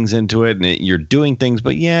fun things into it, and you're doing things,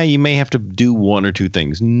 but you may have to do one or two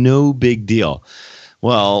things. No big deal.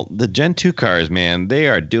 Well, the Gen 2 cars, man, they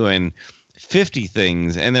are doing 50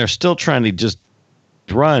 things, and they're still trying to just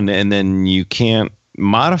run, and then you can't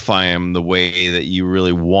modify them the way that you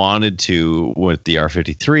really wanted to with the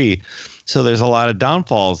R53. So there's a lot of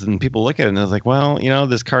downfalls, and people look at it and they're like, well,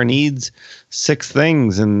 this car needs 6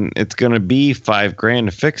 things, and it's going to be $5,000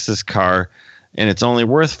 to fix this car, and it's only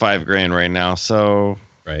worth $5,000 right now. So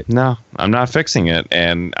no, I'm not fixing it.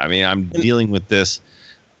 And I mean, I'm dealing with this.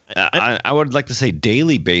 I would like to say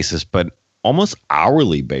daily basis, but almost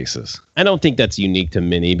hourly basis. I don't think that's unique to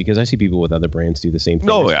Mini, because I see people with other brands do the same thing.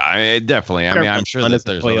 No, definitely. I mean, I'm sure that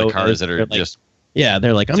there's other cars that are just. Yeah,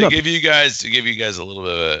 they're like, to give you guys a little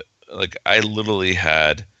bit of like, I literally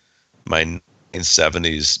had my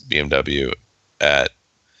 1970s BMW at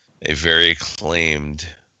a very acclaimed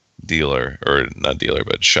dealer, or not dealer,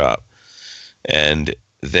 but shop, and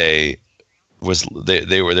they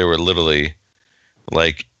were literally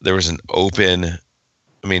like, there was an open.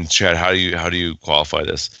 I mean, Chad, how do you qualify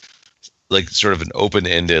this? Like, sort of an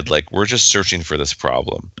open-ended, like, we're just searching for this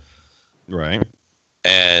problem, right?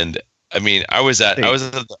 And I mean, I was at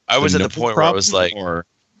the point where I was like,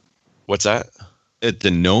 what's that? It's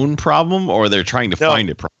a known problem, or they're trying to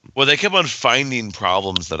find a problem? Well, they kept on finding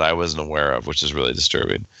problems that I wasn't aware of, which is really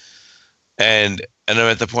disturbing. And I'm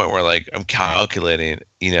at the point where, like, I'm calculating,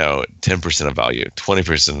 10% of value,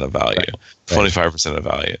 20% of value, 25% of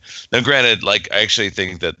value. Now, granted, like, I actually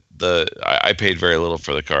think that I paid very little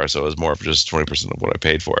for the car, so it was more of just 20% of what I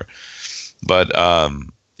paid for. But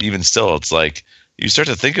even still, it's like, you start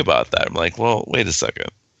to think about that. I'm like, well, wait a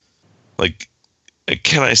second. Like,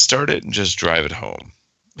 can I start it and just drive it home?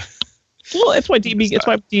 Well, it's why DB. It's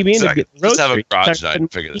why DB and just have a garage night and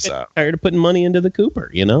figure this out. Tired of putting money into the Cooper,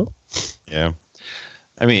 Yeah,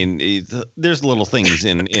 I mean, there's little things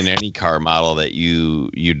in any car model that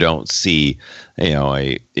you don't see.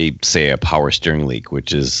 Say a power steering leak,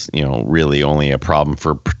 which is really only a problem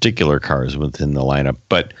for particular cars within the lineup.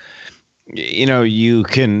 But you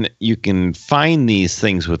can find these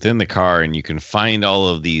things within the car, and you can find all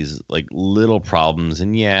of these like little problems.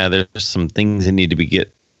 And yeah, there's some things that need to be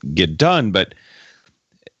get done, but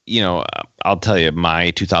I'll tell you, my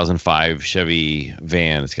 2005 Chevy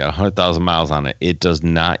van, it's got 100,000 miles on it. It does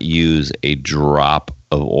not use a drop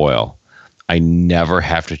of oil. I never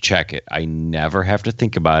have to check it. I never have to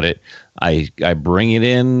think about it. I bring it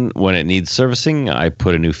in when it needs servicing. I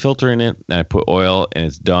put a new filter in it, and I put oil, and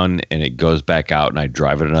it's done, and it goes back out, and I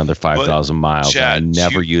drive it another 5,000 miles. Chad, and I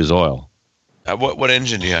never use oil. What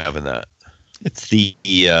engine do you have in that? It's the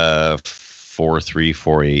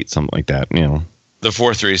 4348, something like that. The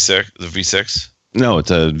 436, the V6? No,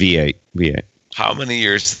 it's a V8. How many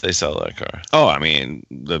years did they sell that car? Oh, I mean,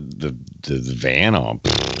 the van, I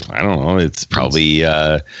don't know. It's probably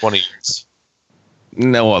 20 years.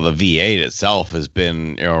 No, well, the V8 itself has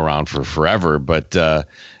been around for forever, but But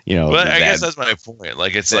I guess that's my point.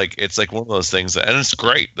 Like, it's like one of those things, and it's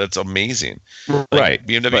great. That's amazing. Right. Like,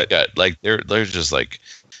 BMW got, like, they're just like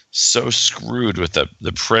so screwed with the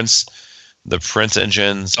Prince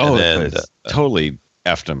engines. Oh, and then totally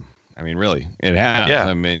effed them. I mean, really, it has. Yeah.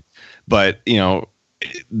 I mean, but the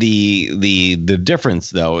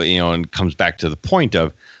difference though, and comes back to the point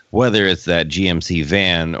of whether it's that GMC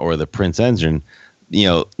van or the Prince engine,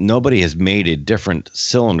 nobody has made a different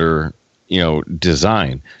cylinder,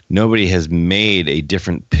 design. Nobody has made a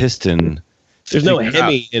different piston. There's no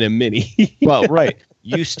Hemi in a Mini. Well, right.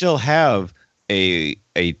 You still have a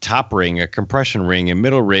top ring, a compression ring, a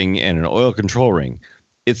middle ring, and an oil control ring.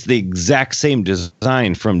 It's the exact same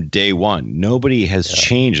design from day one. Nobody has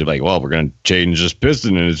changed. Like, well, we're going to change this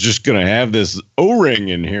piston, and it's just going to have this O-ring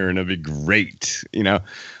in here, and it'll be great.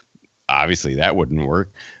 Obviously that wouldn't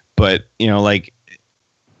work. But, like,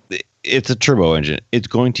 it's a turbo engine. It's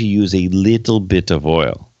going to use a little bit of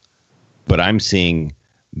oil. But I'm seeing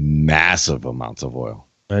massive amounts of oil.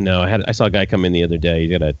 I know. I saw a guy come in the other day. He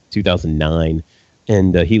got a 2009,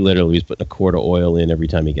 and he literally was putting a quart of oil in every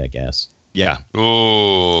time he got gas. Yeah.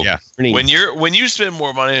 Oh. Yeah. When you spend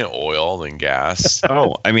more money on oil than gas,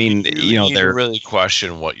 oh, I mean, they're really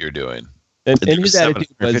question what you're doing. And his attitude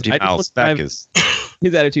was,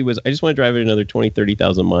 his attitude was, I just want to drive it another 20,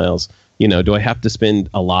 30,000 miles. Do I have to spend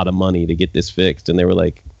a lot of money to get this fixed? And they were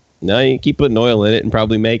like, no, you keep putting oil in it and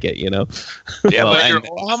probably make it, Yeah, but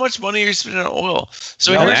how much money are you spending on oil?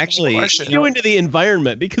 So actually, you into the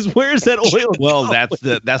environment, because where's that oil? Well,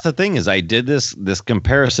 that's the thing is I did this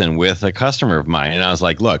comparison with a customer of mine, and I was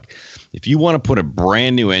like, look, if you want to put a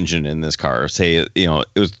brand new engine in this car, say it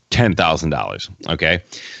was $10,000, okay?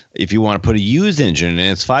 If you want to put a used engine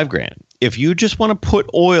in, it's $5,000. If you just want to put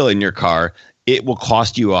oil in your car, it will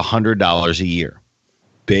cost you $100 a year,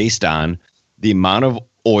 based on the amount of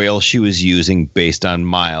oil she was using, based on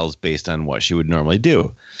miles, based on what she would normally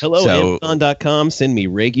do. Hello, Amazon.com, send me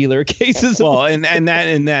regular cases. Well, and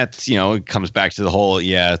that's it comes back to the whole,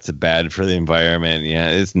 it's bad for the environment.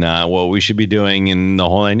 Yeah, it's not what we should be doing in the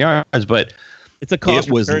whole 9 yards, but it's a cost.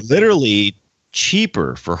 It was literally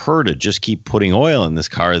cheaper for her to just keep putting oil in this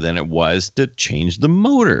car than it was to change the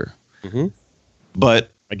motor. Mm-hmm.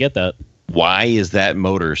 But I get that. Why is that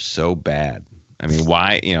motor so bad? I mean,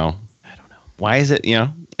 why, I don't know. Why is it,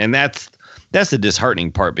 and that's the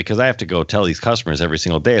disheartening part, because I have to go tell these customers every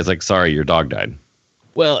single day. It's like, sorry, your dog died.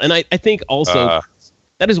 Well, and I think also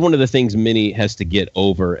that is one of the things Mini has to get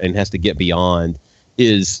over and has to get beyond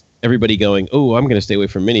is everybody going, oh, I'm going to stay away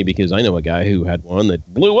from Mini because I know a guy who had one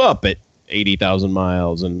that blew up at 80,000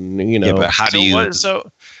 miles, and Yeah, but how do you?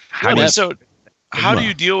 How do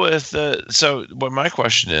you deal with so what my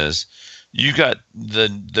question is, you got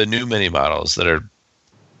the new Mini models that are,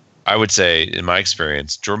 I would say, in my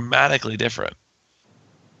experience, dramatically different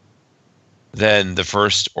than the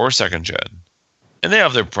first or second gen. And they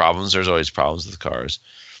have their problems. There's always problems with cars.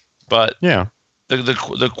 But yeah,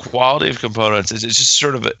 the quality of components is just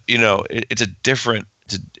sort of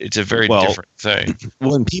it's a very different thing.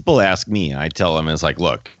 When people ask me, I tell them it's like,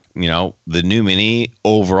 look, the new Mini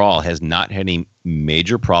overall has not had any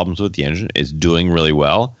major problems with the engine. It's doing really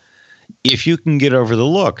well. If you can get over the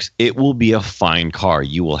looks, it will be a fine car.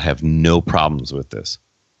 You will have no problems with this.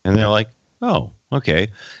 And they're like, oh, okay.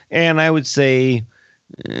 And I would say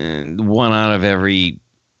 1 out of every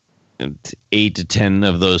 8 to 10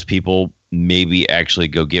 of those people maybe actually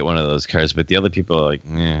go get one of those cars. But the other people are like,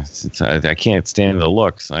 I can't stand the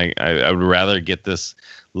looks. I would rather get this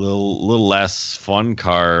little less fun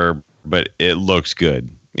car, but it looks good,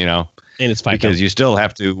 And it's fine because you still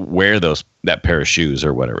have to wear that pair of shoes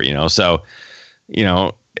or whatever, So,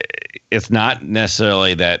 it's not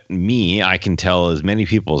necessarily that I can tell as many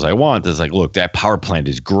people as I want. It's like, look, that power plant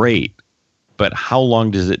is great, but how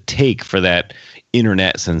long does it take for that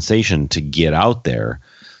internet sensation to get out there?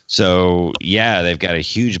 So, yeah, they've got a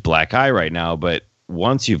huge black eye right now, but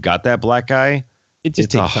once you've got that black eye,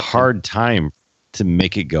 it's a hard time to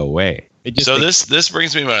make it go away. This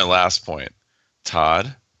brings me to my last point. Todd,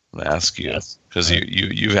 I'm going to ask you, because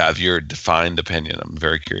you have your defined opinion. I'm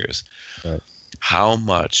very curious. Right. How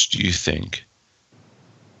much do you think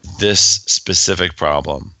this specific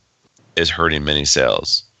problem is hurting Mini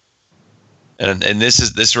sales? And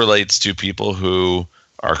this relates to people who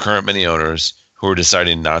are current Mini owners who are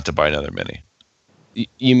deciding not to buy another Mini.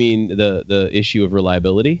 You mean the issue of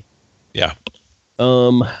reliability? Yeah.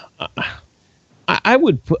 I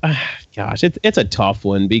would put. Gosh, it's a tough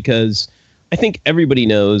one because I think everybody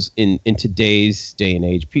knows in today's day and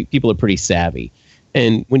age, people are pretty savvy.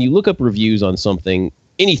 And when you look up reviews on something,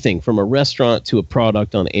 anything from a restaurant to a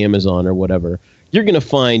product on Amazon or whatever, you're going to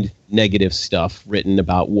find negative stuff written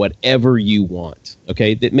about whatever you want.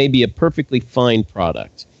 Okay, that may be a perfectly fine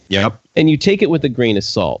product. Yep. And you take it with a grain of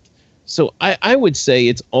salt. So I would say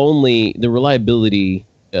it's only the reliability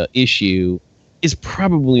issue is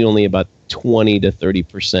probably only about 20 to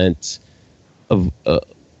 30% of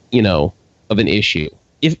an issue,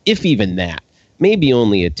 if even that. Maybe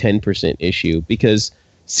only a 10% issue, because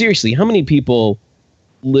seriously, how many people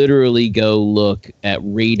literally go look at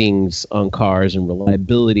ratings on cars and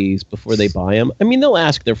reliabilities before they buy them? I mean, they'll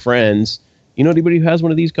ask their friends, anybody who has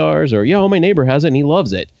one of these cars? Or, my neighbor has it and he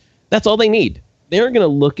loves it. That's all they need. They aren't going to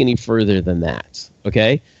look any further than that,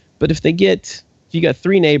 okay? But if you got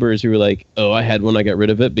 3 neighbors who are like, oh, I had one, I got rid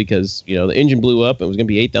of it because, the engine blew up and it was going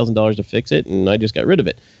to be $8,000 to fix it, and I just got rid of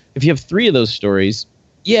it. If you have 3 of those stories,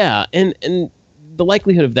 yeah, and the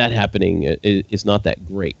likelihood of that happening is not that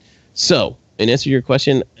great. So, in answer to your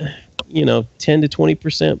question, 10 to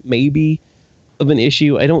 20% maybe of an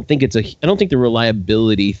issue. I don't think the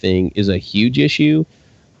reliability thing is a huge issue,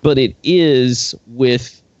 but it is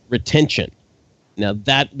with retention. Now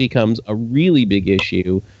that becomes a really big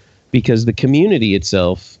issue because the community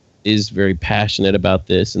itself is very passionate about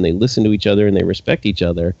this, and they listen to each other and they respect each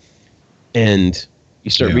other. And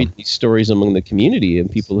you start reading these stories among the community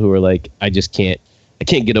and people who are like, I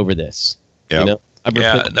can't get over this. Yep.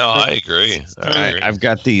 I agree. I've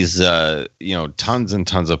got these, tons and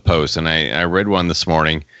tons of posts, and I read one this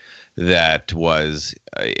morning that was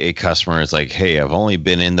a customer is like, hey, I've only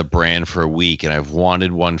been in the brand for a week and I've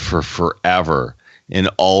wanted one for forever. And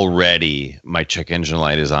already my check engine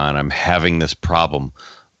light is on. I'm having this problem.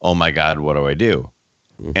 Oh my God, what do I do?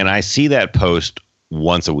 Mm-hmm. And I see that post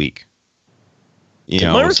once a week.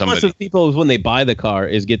 My response to people is when they buy the car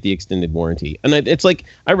is get the extended warranty. And it's like,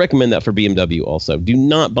 I recommend that for BMW also. Do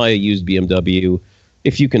not buy a used BMW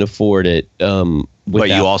if you can afford it. But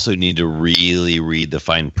you also need to really read the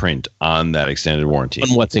fine print on that extended warranty.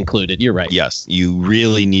 On what's included. You're right. Yes. You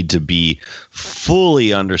really need to be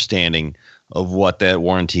fully understanding of what that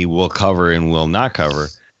warranty will cover and will not cover.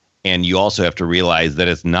 And you also have to realize that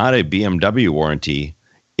it's not a BMW warranty.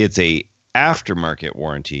 It's a aftermarket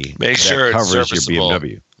warranty. Make sure it covers your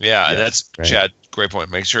BMW. Yeah, that's right. Chad, great point.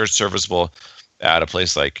 Make sure it's serviceable at a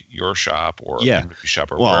place like your shop or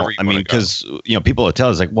shop or wherever you want to go. Because people will tell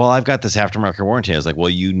us like, well, I've got this aftermarket warranty. I was like, well,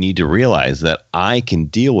 you need to realize that I can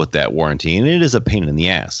deal with that warranty, and it is a pain in the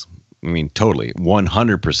ass. I mean, totally,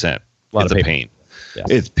 100%. It's a pain. Yeah.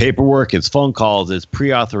 It's paperwork, it's phone calls, it's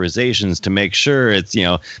pre-authorizations to make sure it's,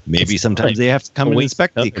 maybe sometimes they have to come and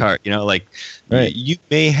inspect the car, right. you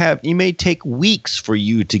may take weeks for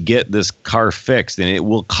you to get this car fixed, and it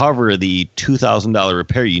will cover the $2,000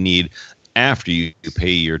 repair you need after you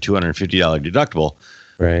pay your $250 deductible.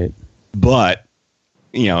 Right. But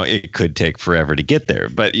it could take forever to get there.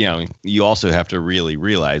 But, you also have to really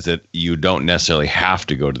realize that you don't necessarily have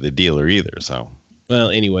to go to the dealer either. So, well,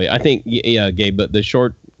 anyway, I think, Gabe, but the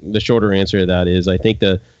shorter answer to that is I think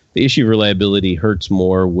the issue of reliability hurts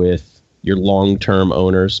more with your long-term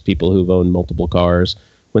owners, people who've owned multiple cars,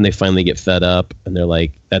 when they finally get fed up and they're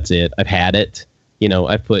like, that's it. I've had it.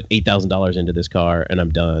 I've put $8,000 into this car and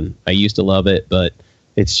I'm done. I used to love it, but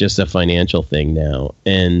it's just a financial thing now.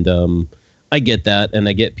 And, I get that, and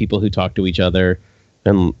I get people who talk to each other,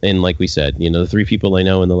 and like we said, the 3 people I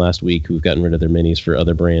know in the last week who've gotten rid of their minis for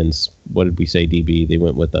other brands. What did we say, DB? They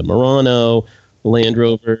went with a Murano, Land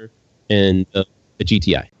Rover, and a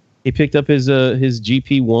GTI. He picked up his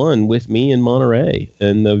GP1 with me in Monterey,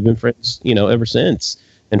 and we've been friends, ever since.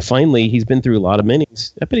 And finally, he's been through a lot of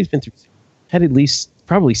minis. I bet he's had at least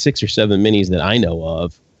probably 6 or 7 minis that I know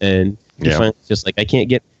of, and finally it's just like I can't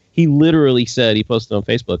get. He literally said, he posted on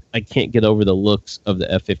Facebook, I can't get over the looks of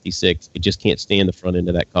the F-56. I just can't stand the front end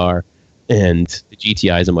of that car. And the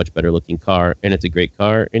GTI is a much better looking car, and it's a great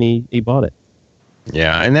car, and he bought it.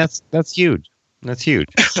 Yeah, and that's huge. That's huge.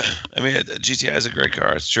 I mean, the GTI is a great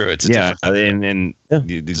car. It's true. It's exactly.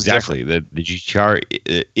 The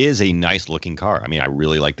GTR is a nice looking car. I mean, I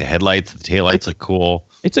really like the headlights. The taillights look cool.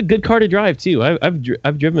 It's a good car to drive too.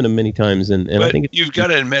 I've driven them many times, and I think you've got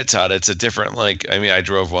to admit, Todd, it's a different. I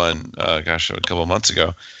drove one. A couple of months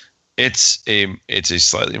ago. It's a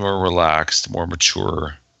slightly more relaxed, more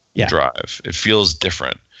mature drive. It feels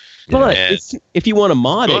different. But if you want to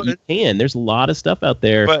mod it, you can. There's a lot of stuff out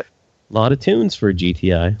there. But a lot of tunes for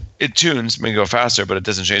GTI. It tunes, may go faster, but it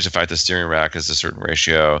doesn't change the fact the steering rack is a certain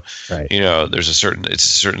ratio. Right. It's a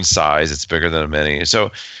certain size. It's bigger than a Mini.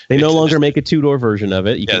 So they no longer make a 2-door version of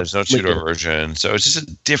it. There's no 2-door version. So it's just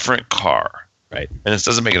a different car. Right. And it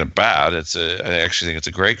doesn't make it bad. I actually think it's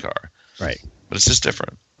a great car. Right. But it's just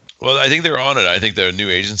different. Well, I think they're on it. I think their new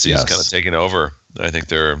agency is kind of taking over. I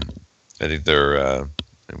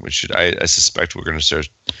suspect we're going to start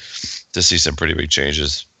to see some pretty big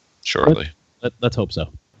changes shortly. Let's hope so.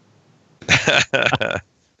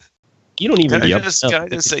 You don't even. Can I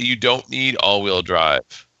just say you don't need all-wheel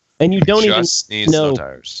drive, and you don't need snow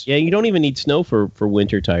tires. Yeah, you don't even need snow for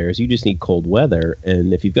winter tires. You just need cold weather,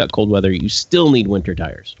 and if you've got cold weather, you still need winter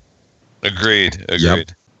tires. Agreed.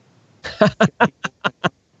 Yep.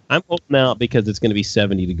 I'm holding out because it's going to be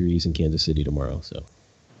 70 degrees in Kansas City tomorrow. So,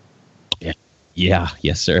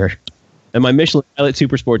 yes, sir. And my Michelin Pilot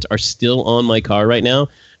Super Sports are still on my car right now.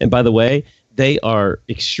 And by the way, they are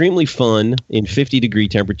extremely fun in 50-degree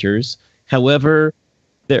temperatures. However,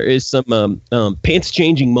 there is some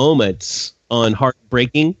pants-changing moments on hard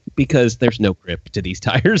braking because there's no grip to these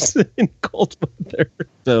tires in cold weather.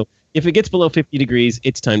 So if it gets below 50 degrees,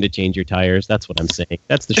 it's time to change your tires. That's what I'm saying.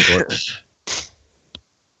 That's the short.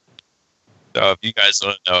 So if you guys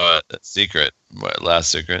want to know a secret, my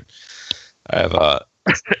last secret, I have a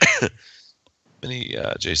Mini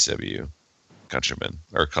JCW Countryman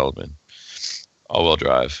or Cullinan all-wheel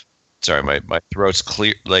drive. Sorry, my throat's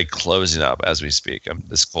closing up as we speak.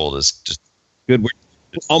 This cold is just good. We're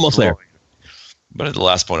almost there. But the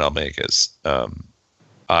last point I'll make is, in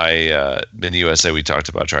the USA we talked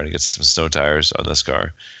about trying to get some snow tires on this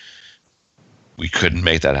car. We couldn't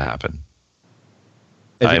make that happen.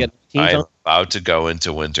 I'm about to go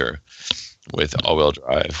into winter with all-wheel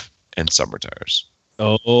drive and summer tires.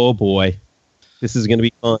 Oh boy, this is going to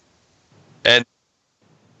be fun. And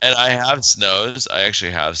I have snows. I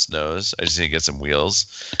actually have snows. I just need to get some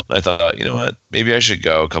wheels. And I thought, you know what? Maybe I should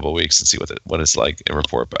go a couple of weeks and see what it's like and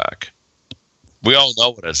report back. We all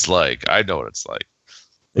know what it's like. I know what it's like.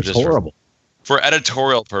 It's horrible. For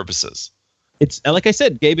editorial purposes. It's like I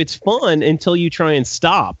said, Gabe, it's fun until you try and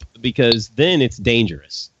stop because then it's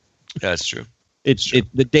dangerous. Yeah, that's true.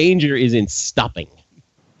 The danger is in stopping.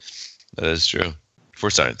 That is true. For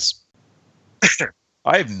science.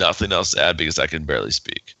 I have nothing else to add because I can barely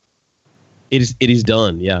speak. It is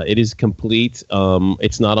done. Yeah, it is complete.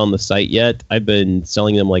 It's not on the site yet. I've been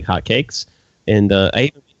selling them like hotcakes, and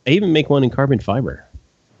I even make one in carbon fiber.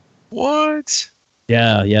 What?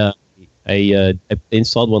 Yeah. I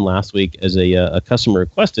installed one last week as a customer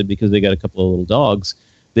requested because they got a couple of little dogs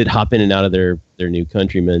that hop in and out of their new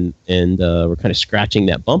Countryman, and we're kind of scratching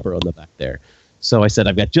that bumper on the back there. So I said,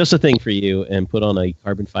 I've got just a thing for you, and put on a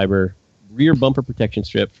carbon fiber rear bumper protection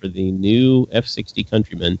strip for the new F60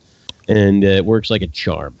 Countryman. and it works like a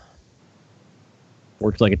charm.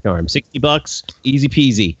 $60, easy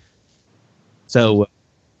peasy. So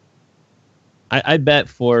I bet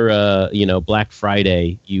for Black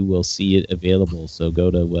Friday you will see it available. So go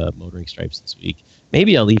to Motoring Stripes this week.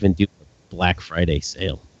 Maybe I'll even do a Black Friday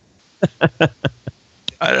sale.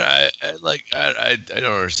 I don't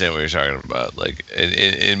understand what you're talking about. Like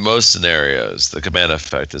in most scenarios, the command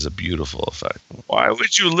effect is a beautiful effect. Why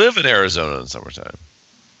would you live in Arizona in summertime?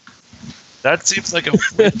 That seems like a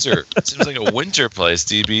winter. It seems like a winter place,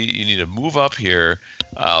 DB. You need to move up here.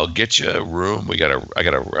 I'll get you a room. I got a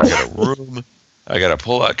room. I got a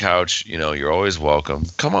pull-out couch. You're always welcome.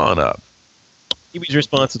 Come on up. DB's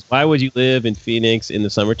response is, "Why would you live in Phoenix in the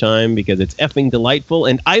summertime? Because it's effing delightful,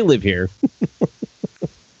 and I live here."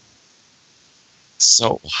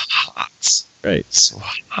 So hot. Right. So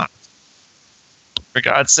hot. For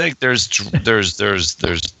God's sake, there's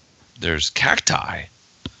cacti.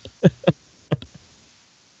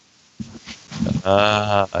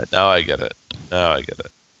 Now I get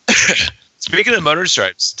it. Speaking of Motor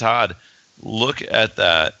Stripes, Todd, look at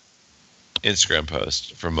that Instagram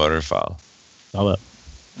post from Motorfile. All up.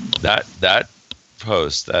 That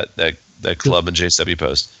post, that Club and JW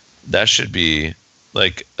post, that should be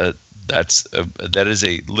like that is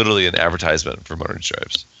literally an advertisement for Motor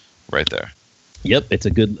Stripes, right there. Yep, that's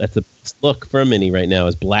a look for a Mini right now.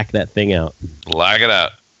 Is black that thing out. Black it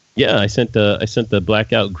out. Yeah, I sent the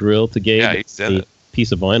blackout grill to Gabe. Yeah, he sent it.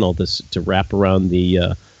 Piece of vinyl to wrap around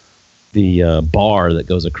the bar that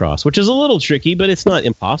goes across, which is a little tricky, but it's not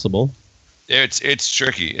impossible. It's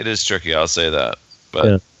tricky. It is tricky. I'll say that, but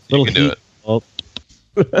yeah, you can do it. Well,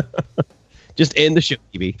 just end the show,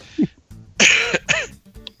 DB.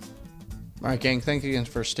 All right, gang, thank you again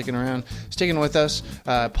for sticking with us.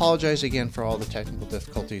 Apologize again for all the technical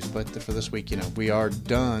difficulties, but for this week, we are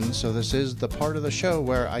done. So this is the part of the show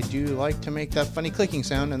where I do like to make that funny clicking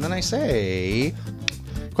sound, and then I say,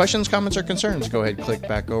 questions, comments, or concerns, go ahead and click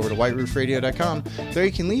back over to whiteroofradio.com. There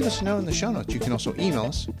you can leave us a note in the show notes. You can also email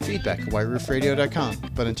us, feedback@whiteroofradio.com.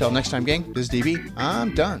 But until next time, gang, this is DB.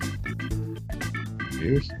 I'm done.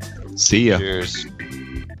 Cheers. See ya. Cheers.